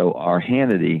 so our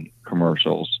Hannity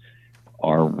commercials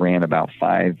ran about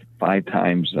five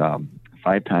times a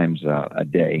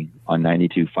day on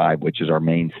 92.5, which is our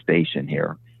main station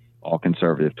here, All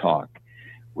Conservative Talk.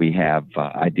 We have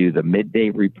I do the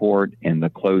midday report and the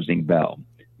closing bell.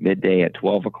 Midday at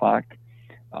 12 o'clock,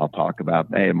 I'll talk about,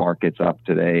 hey, market's up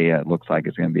today. It looks like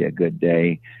it's going to be a good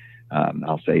day.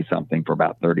 I'll say something for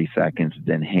about 30 seconds.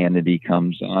 Then Hannity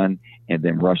comes on, and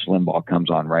then Rush Limbaugh comes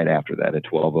on right after that at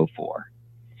 12:04.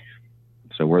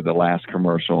 So we're the last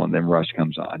commercial, and then Rush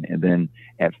comes on. And then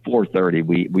at 4:30,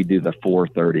 we do the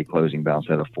 4:30 closing bell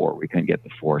instead of 4. We couldn't get the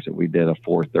 4, so we did a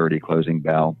 4:30 closing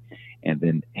bell, and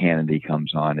then Hannity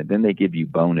comes on. And then they give you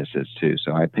bonuses, too.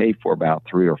 So I pay for about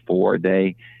 3 or 4 a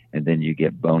day, and then you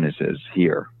get bonuses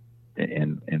here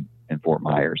in Fort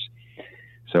Myers.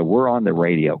 So we're on the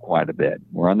radio quite a bit.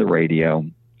 We're on the radio.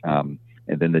 And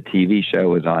then the TV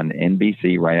show is on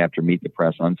NBC right after Meet the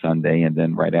Press on Sunday, and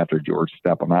then right after George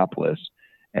Stephanopoulos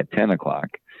at 10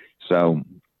 o'clock. So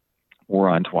we're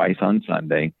on twice on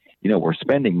Sunday. We're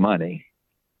spending money.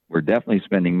 We're definitely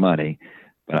spending money,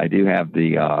 but I do have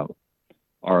the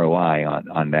ROI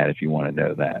on that if you want to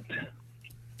know that.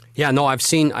 Yeah, no, I've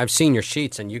seen your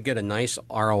sheets, and you get a nice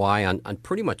ROI on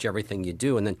pretty much everything you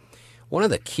do. And then one of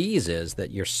the keys is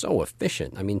that you're so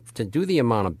efficient. I mean, to do the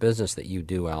amount of business that you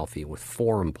do, Alfie, with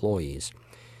 4 employees,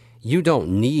 you don't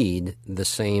need the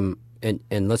same.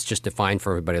 And let's just define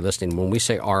for everybody listening. When we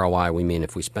say ROI, we mean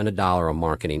if we spend $1 on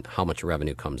marketing, how much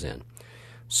revenue comes in.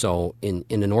 So in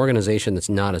an organization that's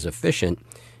not as efficient,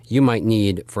 you might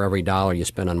need, for every $1 you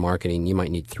spend on marketing, you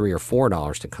might need $3 or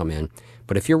 $4 to come in.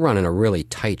 But if you're running a really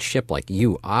tight ship like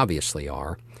you obviously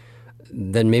are,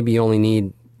 then maybe you only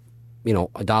need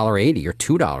 $1.80 or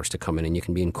 $2 to come in, and you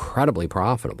can be incredibly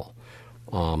profitable.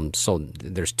 So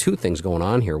there's 2 things going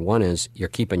on here. One is you're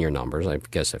keeping your numbers. I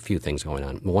guess a few things going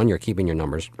on. One, you're keeping your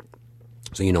numbers,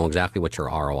 so you know exactly what your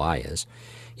ROI is.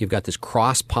 You've got this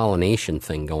cross-pollination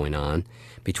thing going on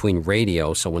between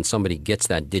radio, so when somebody gets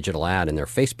that digital ad in their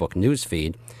Facebook news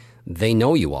feed, they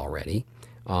know you already,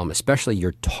 especially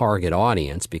your target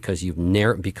audience, because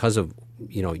because of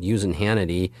using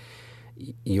Hannity.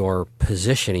 You're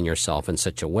positioning yourself in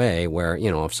such a way where,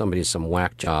 if somebody's some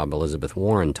whack job Elizabeth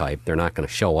Warren type, they're not going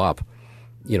to show up.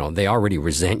 They already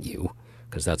resent you,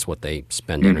 because that's what they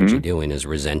spend energy doing, is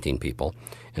resenting people.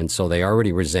 And so they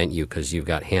already resent you because you've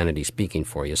got Hannity speaking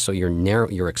for you. So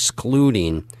you're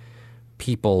excluding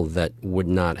people that would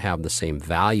not have the same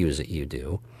values that you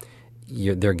do.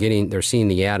 They're seeing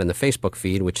the ad in the Facebook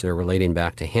feed, which they're relating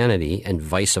back to Hannity, and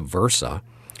vice versa.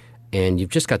 And you've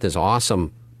just got this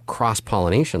awesome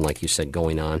cross-pollination, like you said,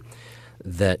 going on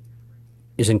that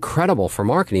is incredible for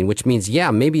marketing, which means,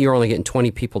 maybe you're only getting 20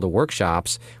 people to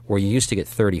workshops where you used to get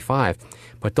 35,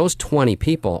 but those 20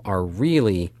 people are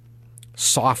really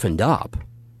softened up.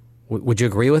 Would you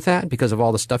agree with that because of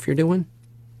all the stuff you're doing?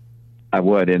 I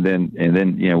would. And then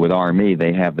with RME,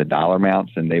 they have the dollar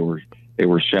amounts, and they were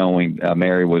showing,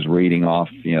 Mary was reading off,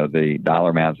 the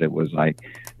dollar amounts. It was like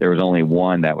there was only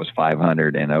one that was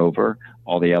 500 and over.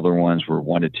 All the other ones were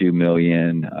 1 to 2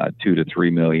 million, 2 to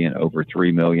 3 million, over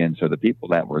 3 million. So the people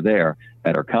that were there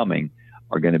that are coming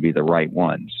are going to be the right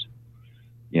ones.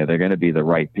 They're going to be the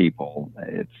right people.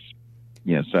 It's,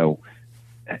 so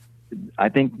I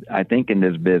think in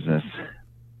this business,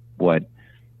 what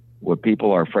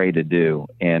people are afraid to do,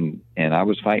 and I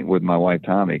was fighting with my wife,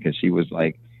 Tommy, because she was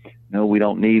like, no, we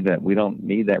don't need that. We don't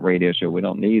need that radio show. We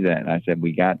don't need that. And I said,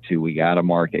 we got to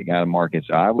market.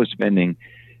 So I was spending,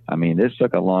 this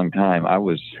took a long time. I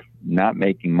was not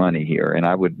making money here. And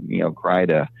I would, cry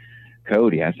to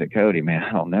Cody. I said, Cody, man,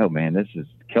 I don't know, man, this is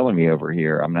killing me over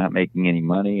here. I'm not making any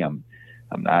money. I'm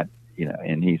not,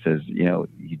 and he says, you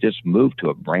just moved to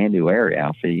a brand new area,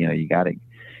 Alfie. You got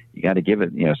to give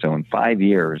it, so in 5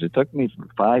 years, it took me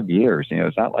 5 years.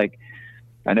 It's not like,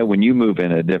 I know when you move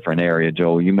in a different area,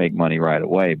 Joel, you make money right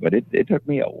away, but it took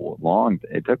me a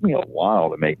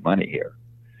while to make money here.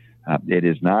 It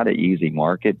is not an easy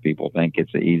market. People think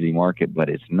it's an easy market, but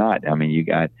it's not. You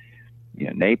got,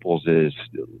 Naples is,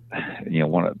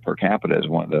 per capita is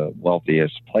one of the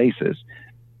wealthiest places.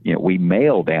 We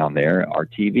mail down there, our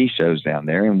TV shows down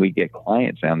there, and we get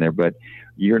clients down there, but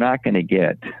you're not going to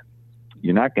get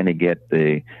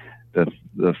the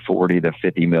 40 to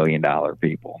 $50 million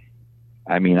people.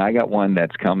 I got one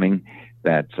that's coming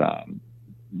that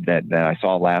I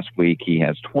saw last week. He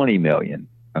has 20 million.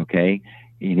 Okay.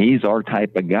 And he's our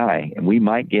type of guy, and we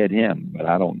might get him, but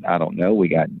I don't know. We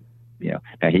got, now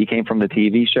he came from the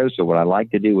TV show. So what I like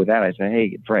to do with that, I say,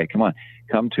 hey, Fred,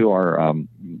 come to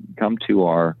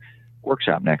our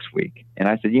workshop next week. And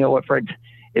I said, you know what, Fred,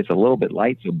 it's a little bit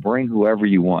light, so bring whoever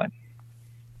you want.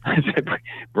 I said,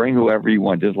 bring whoever you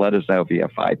want. Just let us know if you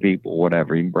have 5 people,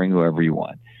 whatever. You can bring whoever you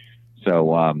want.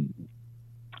 So,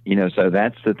 so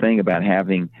that's the thing about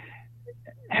having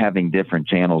different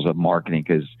channels of marketing,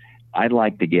 because I'd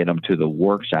like to get them to the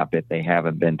workshop if they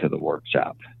haven't been to the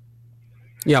workshop.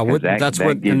 Yeah, that's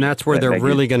where they're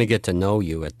really going to get to know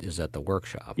you is at the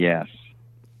workshop. Yes.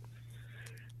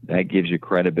 That gives you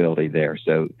credibility there.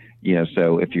 So,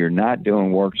 so if you're not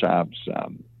doing workshops,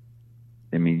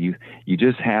 I mean, you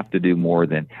just have to do more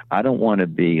than, I don't want to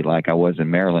be like I was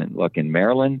in Maryland. Look, in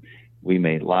Maryland, we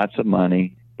made lots of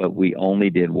money, but we only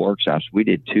did workshops. We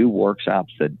did 2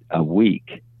 workshops a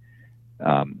week.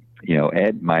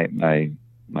 Ed, my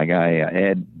guy,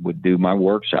 Ed, would do my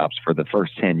workshops for the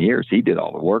first 10 years. He did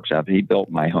all the workshops. He built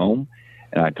my home,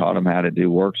 and I taught him how to do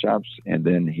workshops. And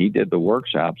then he did the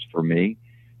workshops for me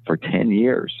for 10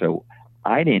 years. So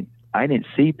I didn't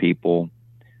see people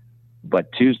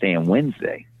but Tuesday and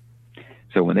Wednesday.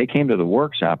 So when they came to the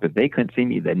workshop, if they couldn't see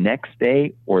me the next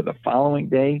day or the following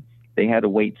day, they had to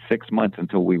wait 6 months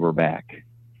until we were back.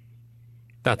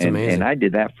 That's amazing. And I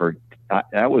did that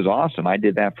that was awesome. I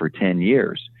did that for 10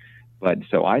 years. But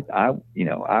so I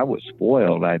was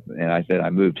spoiled. And I said,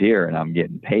 I moved here and I'm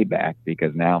getting payback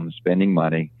because now I'm spending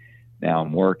money. Now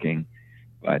I'm working.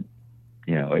 But,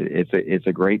 it's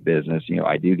a great business.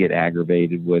 I do get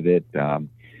aggravated with it.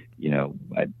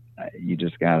 But you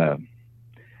just gotta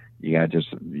just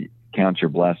count your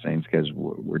blessings, because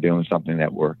we're doing something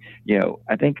that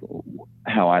I think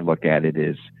how I look at it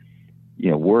is,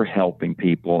 we're helping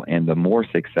people, and the more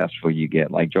successful you get,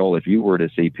 like Joel, if you were to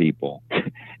see people,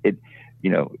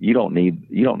 you don't need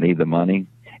the money.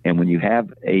 And when you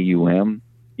have AUM,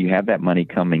 you have that money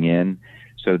coming in,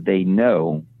 so they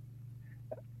know,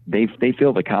 they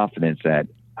feel the confidence that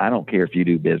I don't care if you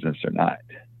do business or not,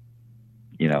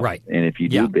 Right. And if you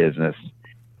do business,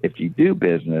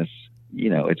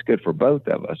 it's good for both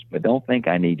of us, but don't think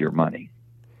I need your money.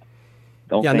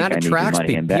 Don't think that I attracts need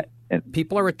your money. And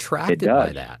people are attracted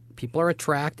by that. People are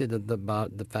attracted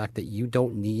about the fact that you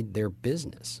don't need their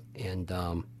business. And,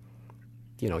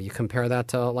 you compare that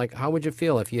to, like, how would you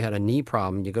feel if you had a knee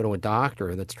problem, you go to a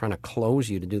doctor that's trying to close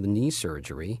you to do the knee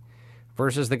surgery,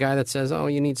 versus the guy that says, oh,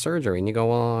 you need surgery. And you go,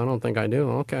 well, I don't think I do.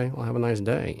 Okay, well, have a nice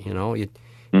day.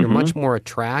 You're much more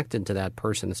attracted to that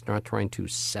person that's not trying to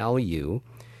sell you,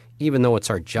 even though it's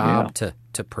our job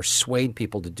to persuade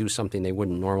people to do something they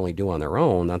wouldn't normally do on their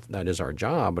own. That is our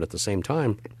job. But at the same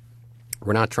time,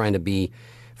 we're not trying to be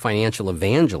financial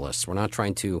evangelists. We're not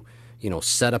trying to,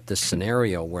 set up this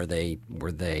scenario where they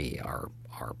are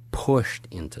pushed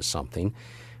into something.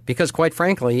 Because quite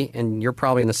frankly, and you're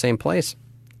probably in the same place,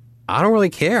 I don't really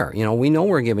care. We know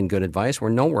we're giving good advice. We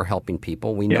know we're helping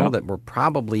people. We know that we're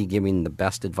probably giving the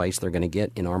best advice they're going to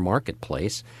get in our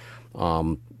marketplace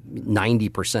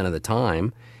 90% of the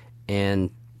time.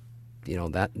 And,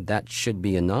 that should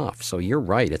be enough. So you're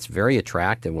right. It's very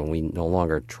attractive when we no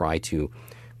longer try to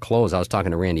close. I was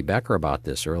talking to Randy Becker about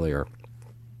this earlier,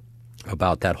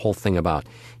 about that whole thing about,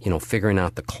 figuring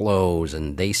out the close,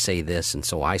 and they say this and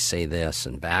so I say this,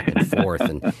 and back and forth.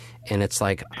 and it's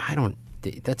like,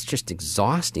 that's just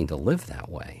exhausting to live that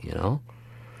way,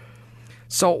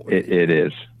 So it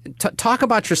is. Talk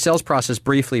about your sales process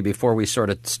briefly before we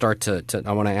sort of start to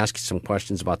I want to ask you some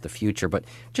questions about the future, but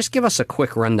just give us a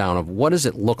quick rundown of what does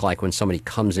it look like when somebody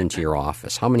comes into your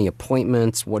office? How many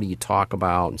appointments? What do you talk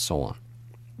about, and so on?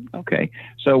 Okay.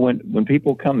 So when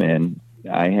people come in,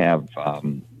 I have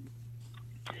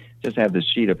just have this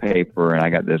sheet of paper, and I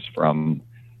got this from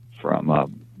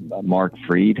Mark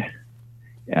Fried.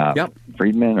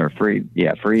 Friedman or Fried?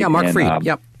 Yeah, Fried. Yeah, Mark Fried.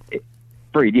 Yep.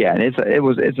 Fried, yeah, and it's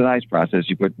a nice process.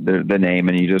 You put the name,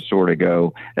 and you just sort of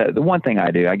go. The one thing I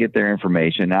do, I get their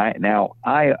information. I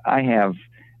have,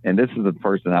 and this is the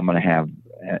person I'm going to have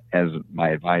as my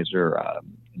advisor,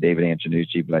 David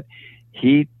Antonucci, but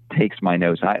he takes my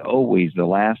notes. I always, the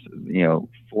last 4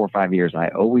 or 5 years, I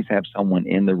always have someone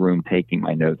in the room taking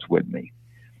my notes with me.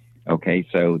 Okay,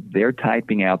 so they're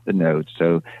typing out the notes.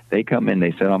 So they come in,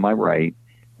 they sit on my right,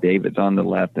 David's on the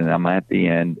left, and I'm at the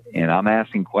end, and I'm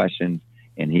asking questions,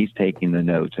 and he's taking the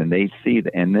notes, and they see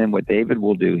and then what David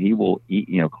will do, he will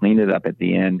clean it up at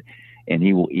the end, and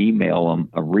he will email them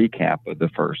a recap of the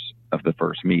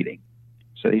first meeting.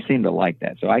 So they seem to like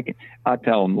that. So I'll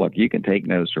tell them, look, you can take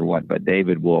notes or what, but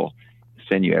David will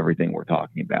send you everything we're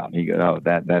talking about. And he goes, oh,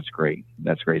 that's great.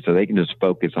 That's great. So they can just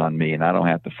focus on me, and I don't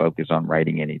have to focus on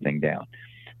writing anything down.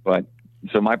 But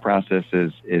so my process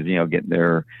is getting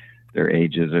their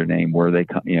ages, their name, where they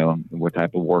come, what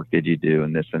type of work did you do,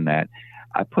 and this and that.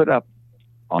 I put up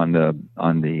on the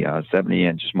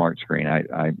 70-inch smart screen.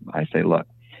 I say, look,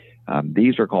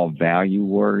 these are called value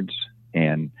words,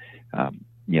 and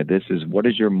this is, what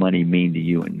does your money mean to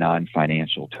you in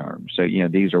non-financial terms? So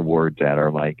these are words that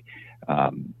are like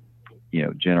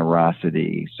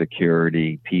generosity,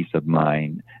 security, peace of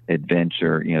mind,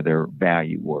 adventure. They're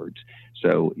value words.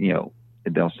 So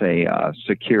they'll say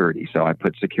security. So I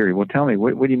put security. Well, tell me,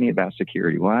 what do you mean about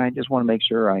security? Well, I just want to make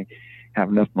sure I have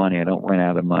enough money. I don't run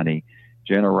out of money.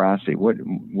 Generosity. What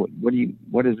do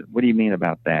you mean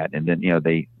about that? And then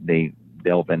they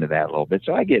delve into that a little bit.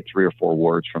 So I get 3 or 4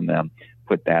 words from them,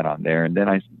 put that on there. And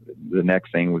then the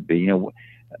next thing would be, what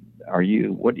do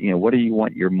you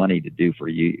want your money to do for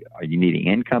you? Are you needing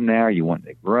income now? Are you wanting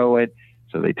to grow it?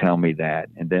 So they tell me that.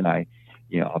 And then I'll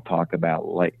talk about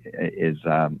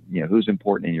who's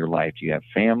important in your life. Do you have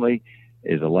family?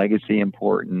 Is a legacy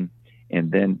important? And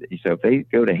then, so if they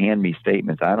go to hand me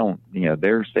statements, I don't,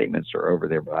 their statements are over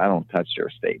there, but I don't touch their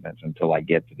statements until I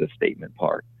get to the statement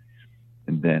part.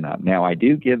 And then now I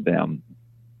do give them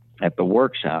at the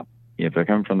workshop, if they're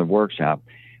coming from the workshop,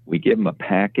 we give them a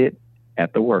packet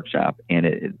at the workshop, and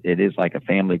it is like a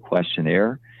family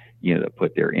questionnaire, that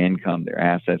put their income, their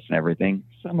assets and everything.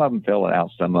 Some of them fill it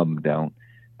out, some of them don't.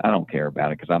 I don't care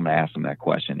about it because I'm going to ask them that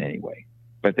question anyway.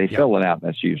 But they fill it out,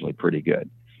 that's usually pretty good.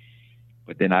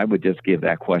 But then I would just give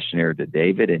that questionnaire to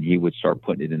David, and he would start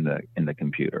putting it in the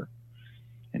computer.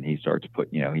 And he starts to put,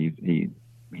 he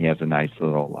has a nice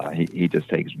little, he just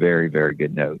takes very, very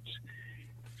good notes.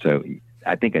 So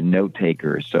I think a note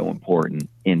taker is so important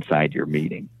inside your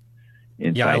meeting.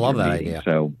 I love that idea.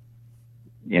 So,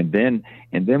 and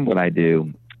then what I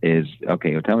do is,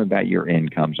 okay, well, tell me about your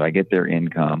income. So I get their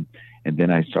income, and then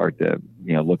I start to,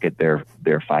 look at their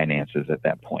finances at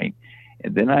that point.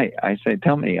 And then I say,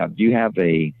 tell me, do you have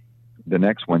the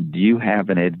next one, do you have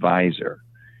an advisor?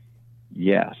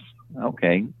 Yes.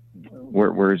 Okay.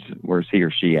 Where's he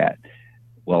or she at?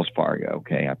 Wells Fargo.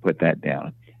 Okay. I put that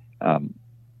down.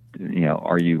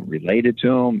 Are you related to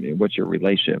them? What's your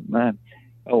relationship?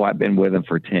 I've been with them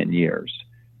for 10 years.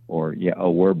 Or,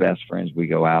 we're best friends. We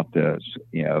go out to,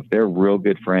 if they're real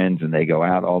good friends and they go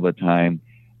out all the time,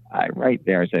 right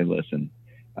there I say, listen,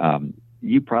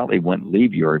 you probably wouldn't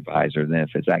leave your advisor then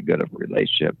if it's that good of a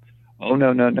relationship. Oh,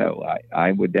 no.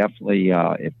 I would definitely,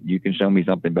 if you can show me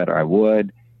something better, I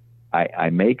would. I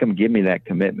make them give me that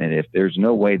commitment. If there's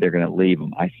no way they're going to leave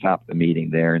them, I stop the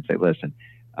meeting there and say, listen,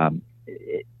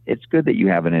 it's good that you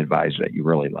have an advisor that you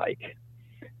really like,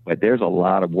 but there's a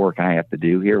lot of work I have to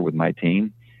do here with my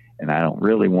team, and I don't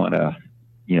really want to,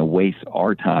 waste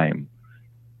our time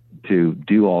to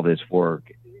do all this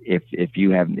work. If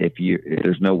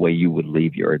there's no way you would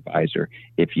leave your advisor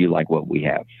if you like what we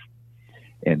have.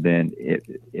 And then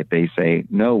if they say,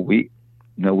 no, we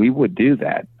would do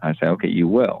that. I say, okay, you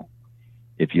will.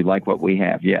 If you like what we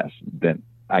have, yes. Then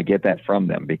I get that from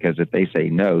them, because if they say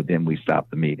no, then we stop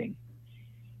the meeting.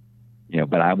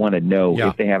 But I want to know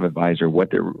if they have an advisor,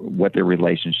 what their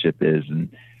relationship is.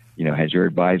 And, has your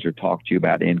advisor talked to you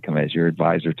about income? Has your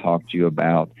advisor talked to you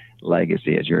about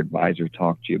legacy? Has your advisor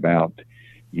talked to you about,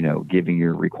 giving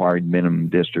your required minimum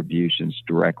distributions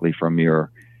directly from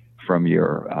your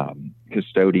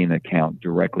custodian account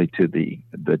directly to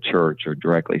the church, or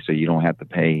directly so you don't have to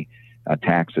pay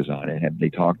taxes on it? Have they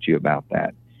talked to you about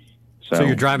that? So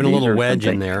you're driving a little wedge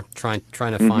in there, trying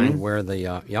to find where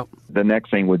the The next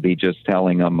thing would be just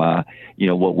telling them,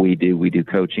 what we do. We do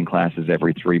coaching classes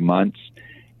every 3 months,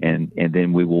 and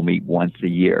then we will meet once a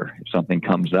year. If something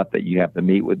comes up that you have to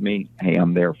meet with me, hey,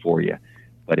 I'm there for you.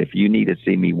 But if you need to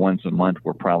see me once a month,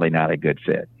 we're probably not a good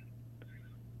fit.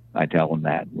 I tell them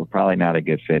that. We're probably not a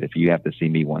good fit if you have to see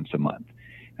me once a month.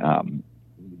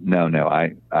 No,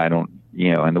 I don't,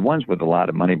 and the ones with a lot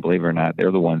of money, believe it or not,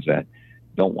 they're the ones that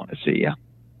don't want to see you.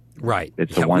 Right.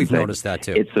 It's the ones we've noticed that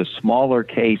too. It's the smaller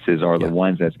cases are the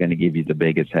ones that's going to give you the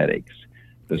biggest headaches.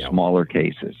 The smaller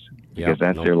cases, because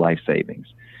that's their life savings.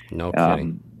 No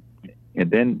kidding. And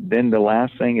then the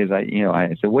last thing is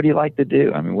I said, what do you like to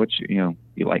do? I mean,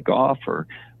 you like golf, or,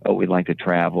 we like to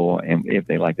travel. And if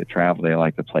they like to travel, they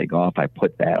like to play golf. I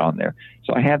put that on there.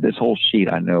 So I have this whole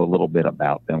sheet. I know a little bit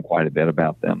about them, quite a bit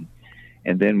about them.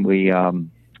 And then we,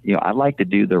 I like to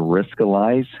do the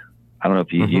Riskalyze. I don't know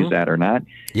if you use that or not.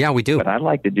 Yeah, we do. But I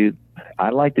like to do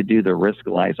the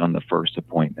Riskalyze on the first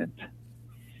appointment.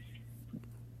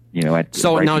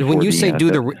 So right now, when you say do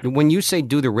the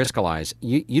Riskalyze,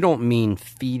 you don't mean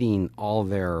feeding all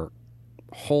their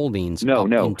holdings into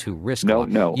Riskalyze.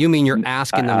 No. You mean you're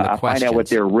asking them the questions. Find out what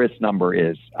their risk number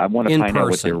is. I want to find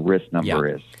out what their risk number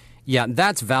is. Yeah,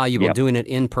 that's valuable, doing it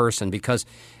in person, because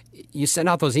you send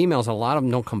out those emails, a lot of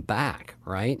them don't come back,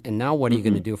 right? And now what are you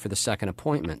going to do for the second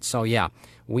appointment? So,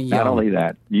 we... Not only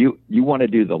that, you want to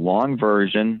do the long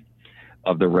version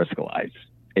of the Riskalyze.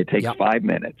 It takes 5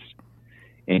 minutes.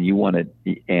 And you want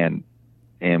to...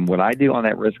 And what I do on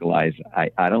that Riskalyze,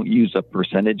 I don't use up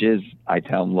percentages. I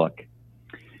tell them, look,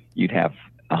 you'd have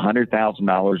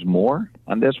 $100,000 more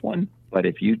on this one, but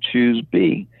if you choose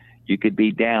B, you could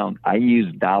be down. I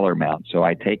use dollar amount, so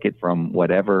I take it from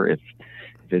whatever. If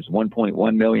it's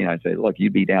 1.1 million, I say, look,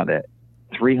 you'd be down to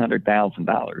 $300,000,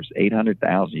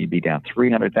 $800,000. You'd be down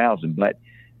 $300,000. But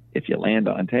if you land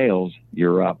on tails,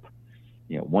 you're up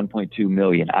 1.2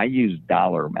 million. I use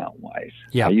dollar amount wise.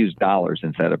 Yeah. I use dollars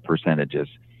instead of percentages.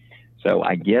 So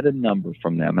I get a number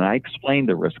from them, and I explain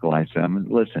the risk life to them.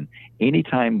 And listen,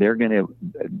 anytime they're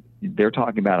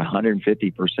talking about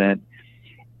 150%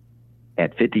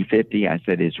 at 50-50, I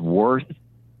said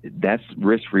that's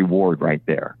risk reward right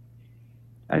there.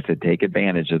 I said, take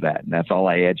advantage of that. And that's all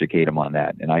I educate them on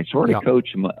that. And I sort of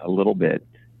coach them a little bit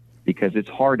because it's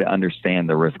hard to understand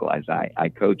the risk lives. I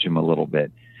coach them a little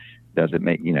bit. Does it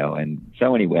make, and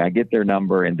so anyway, I get their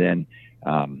number, and then,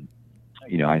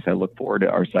 I said, look forward to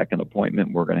our second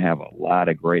appointment. We're going to have a lot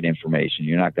of great information.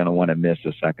 You're not going to want to miss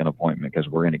a second appointment because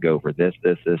we're going to go over this.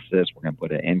 We're going to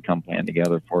put an income plan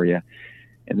together for you.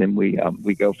 And then we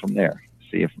go from there.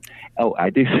 See if, I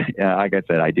do, like I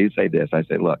said, I do say this. I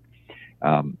say, look,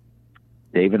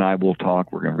 Dave and I will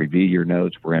talk. We're going to review your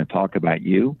notes. We're going to talk about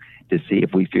you to see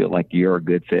if we feel like you're a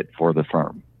good fit for the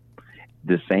firm.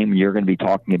 The same, you're going to be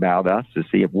talking about us to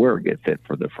see if we're a good fit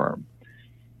for the firm.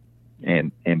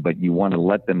 But you want to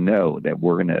let them know that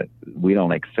we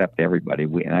don't accept everybody.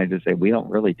 And I just say, we don't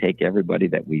really take everybody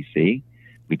that we see.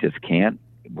 We just can't.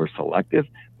 We're selective,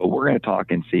 but we're going to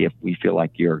talk and see if we feel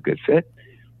like you're a good fit.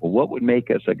 Well, what would make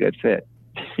us a good fit?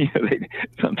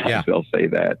 Sometimes they'll say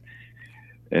that.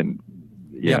 And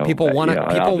people want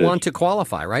to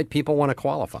qualify, right? People want to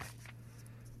qualify.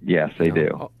 Yes, they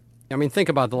do. I mean, think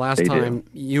about the last time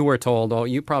you were told, "Oh,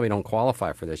 you probably don't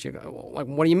qualify for this." You go, well,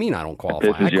 "What do you mean I don't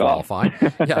qualify? I qualify."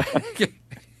 Yeah.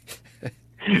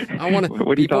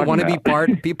 People want to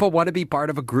be part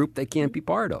of a group they can't be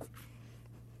part of.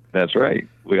 That's right.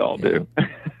 We all do.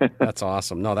 That's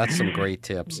awesome. No, that's some great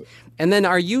tips. And then,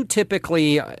 are you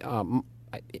typically,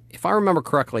 if I remember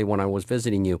correctly, when I was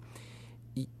visiting you,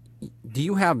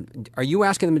 are you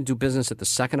asking them to do business at the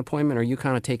second appointment, or are you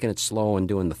kind of taking it slow and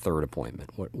doing the third appointment?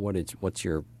 What's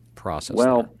your process?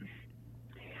 Well,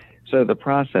 so the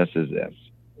process is this.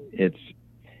 It's,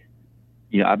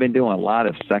 I've been doing a lot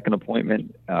of second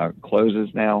appointment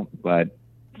closes now, but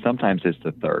sometimes it's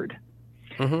the third.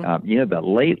 Mm-hmm. But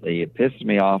lately it pisses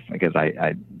me off because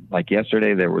I like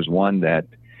yesterday, there was one that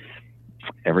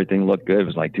everything looked good. It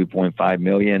was like 2.5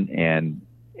 million.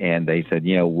 And they said,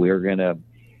 we're going to,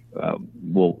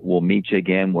 we'll meet you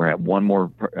again. We're at one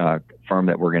more firm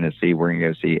that we're going to see. We're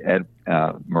going to go see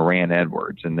Moran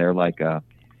Edwards, and they're like a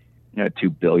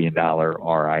 $2 billion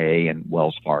RIA in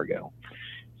Wells Fargo.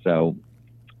 So,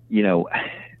 the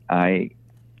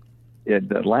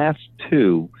last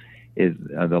two is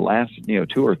the last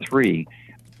 2 or 3.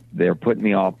 They're putting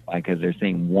me off because they're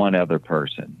seeing one other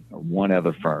person or one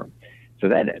other firm. So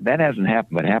that hasn't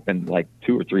happened, but happened like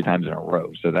 2 or 3 times in a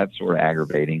row. So that's sort of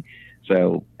aggravating.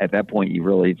 So at that point, you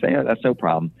really say, oh, that's no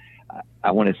problem.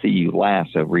 I want to see you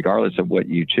last. So regardless of what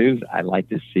you choose, I'd like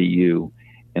to see you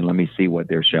and let me see what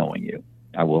they're showing you.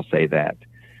 I will say that.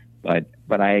 But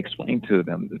I explained to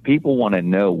them, people want to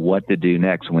know what to do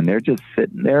next. When they're just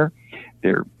sitting there,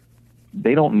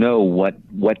 they don't know what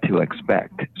to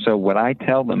expect. So what I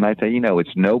tell them, I say,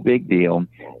 it's no big deal.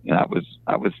 And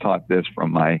I was taught this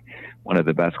from one of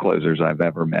the best closers I've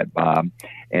ever met, Bob.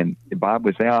 And Bob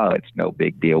would say, oh, it's no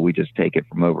big deal. We just take it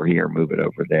from over here, move it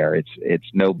over there.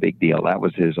 It's no big deal. That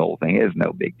was his whole thing. It is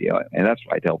no big deal. And that's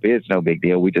what I tell people. It's no big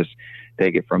deal. We just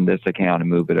take it from this account and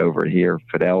move it over here,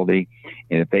 Fidelity.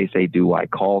 And if they say, do I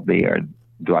call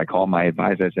my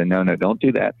advisor? I said, no, don't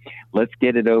do that. Let's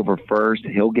get it over first.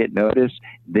 He'll get notice,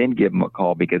 then give him a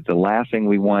call, because the last thing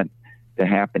we want to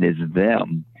happen is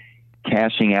them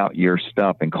cashing out your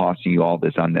stuff and costing you all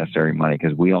this unnecessary money,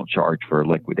 because we don't charge for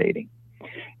liquidating.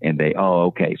 And they,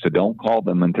 okay, so don't call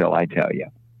them until I tell you.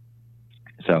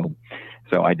 So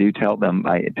I do tell them,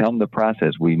 the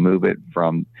process. We move it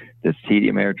from this TD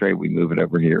Ameritrade, we move it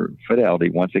over here, Fidelity.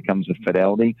 Once it comes to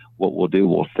Fidelity, what we'll do,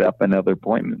 we'll set up another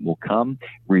appointment. We'll come,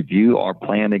 review our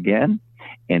plan again,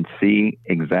 and see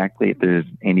exactly if there's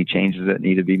any changes that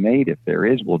need to be made. If there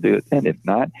is, we'll do it then. If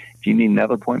not, if you need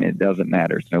another appointment, it doesn't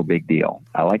matter. It's no big deal.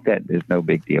 I like that. It's no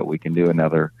big deal. We can do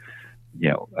another.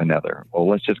 Well,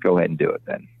 let's just go ahead and do it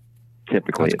then.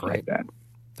 Typically, it's like that.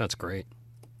 That's great.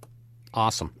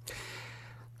 Awesome.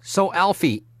 So,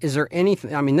 Alfie, is there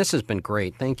anything? I mean, this has been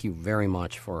great. Thank you very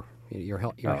much for your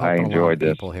help. You're helping a lot of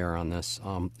people here on this.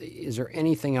 Is there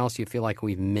anything else you feel like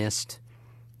we've missed?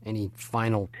 Any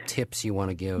final tips you want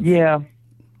to give? Yeah.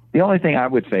 The only thing I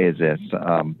would say is this.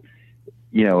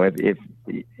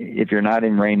 If you're not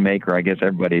in Rainmaker, I guess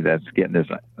everybody that's getting this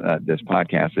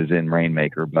podcast is in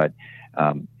Rainmaker, but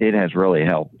it has really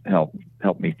helped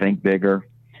me think bigger.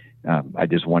 I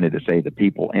just wanted to say the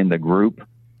people in the group,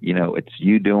 it's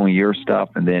you doing your stuff,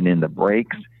 and then in the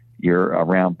breaks, you're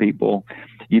around people.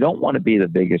 You don't want to be the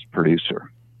biggest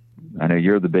producer. I know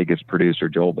you're the biggest producer,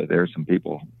 Joel, but there's some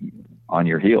people on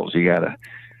your heels. You got to,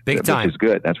 big time. Which is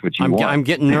good. That's what you want. I'm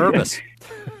getting nervous.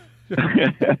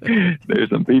 There's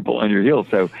some people on your heels.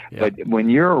 So, yeah. But when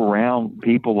you're around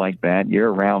people like that,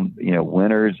 you're around,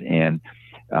 winners, and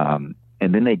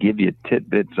then they give you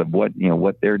tidbits of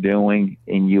what they're doing,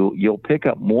 and you'll pick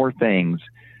up more things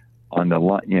on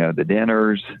the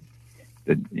dinners,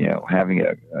 having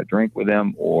a drink with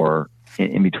them, or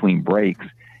in between breaks.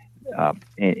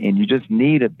 And you just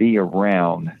need to be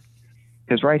around,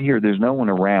 because right here, there's no one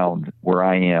around where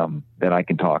I am that I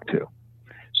can talk to.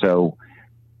 So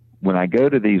when I go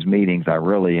to these meetings, I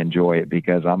really enjoy it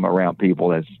because I'm around people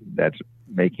that's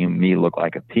making me look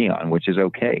like a peon, which is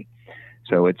okay.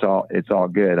 So it's all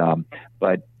good.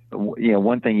 But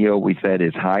one thing you always said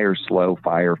is hire slow,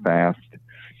 fire fast.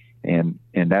 And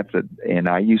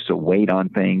I used to wait on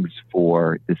things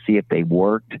to see if they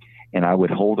worked, and I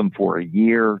would hold them for a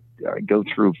year, go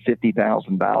through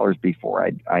 $50,000 before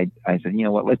I said, you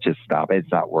know what, let's just stop it.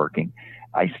 It's not working.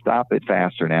 I stop it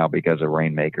faster now because of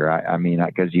Rainmaker.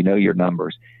 Because your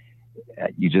numbers,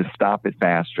 you just stop it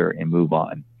faster and move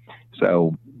on.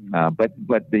 So,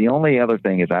 but the only other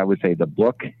thing is, I would say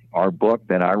our book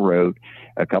that I wrote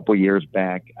a couple years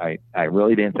back, I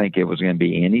really didn't think it was going to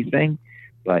be anything,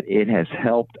 but it has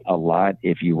helped a lot.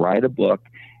 If you write a book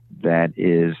that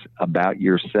is about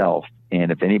yourself,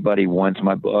 and if anybody wants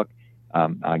my book,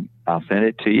 I'll send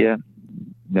it to you,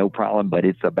 no problem. But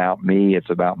it's about me. It's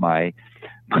about my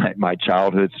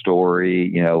childhood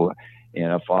story, in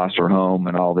a foster home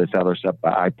and all this other stuff.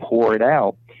 But I pour it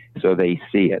out so they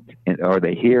see it, or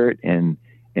they hear it, and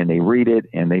they read it,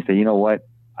 and they say, you know what,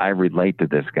 I relate to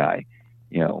this guy,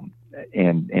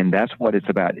 and that's what it's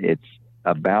about. It's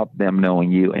about them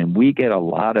knowing you. And we get a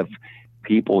lot of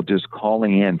people just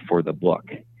calling in for the book,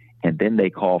 and then they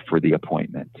call for the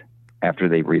appointment after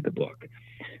they read the book.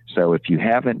 So if you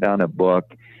haven't done a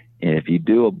book, and if you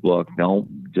do a book,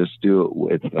 don't just do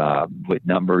it with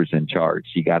numbers and charts.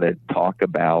 You got to talk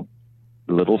about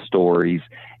little stories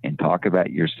and talk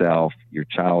about yourself, your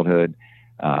childhood,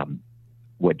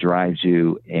 what drives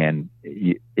you, and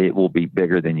it will be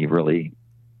bigger than you really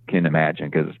can imagine.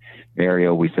 Because Mary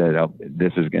always said, "Oh,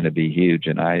 this is going to be huge,"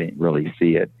 and I didn't really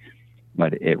see it,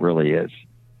 but it really is.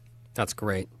 That's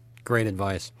great. Great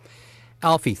advice.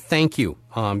 Alfie, thank you.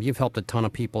 You've helped a ton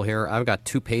of people here. I've got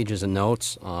 2 pages of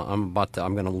notes. I'm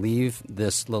going to leave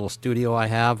this little studio I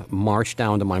have, march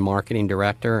down to my marketing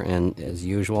director, and as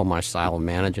usual, my style of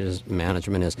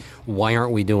management is, why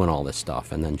aren't we doing all this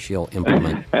stuff? And then she'll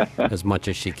implement as much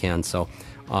as she can. So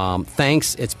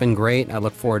thanks. It's been great. I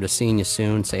look forward to seeing you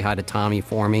soon. Say hi to Tommy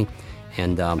for me.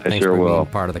 And thanks for being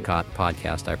part of the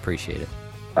podcast. I appreciate it.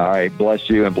 All right. Bless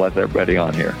you and bless everybody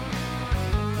on here.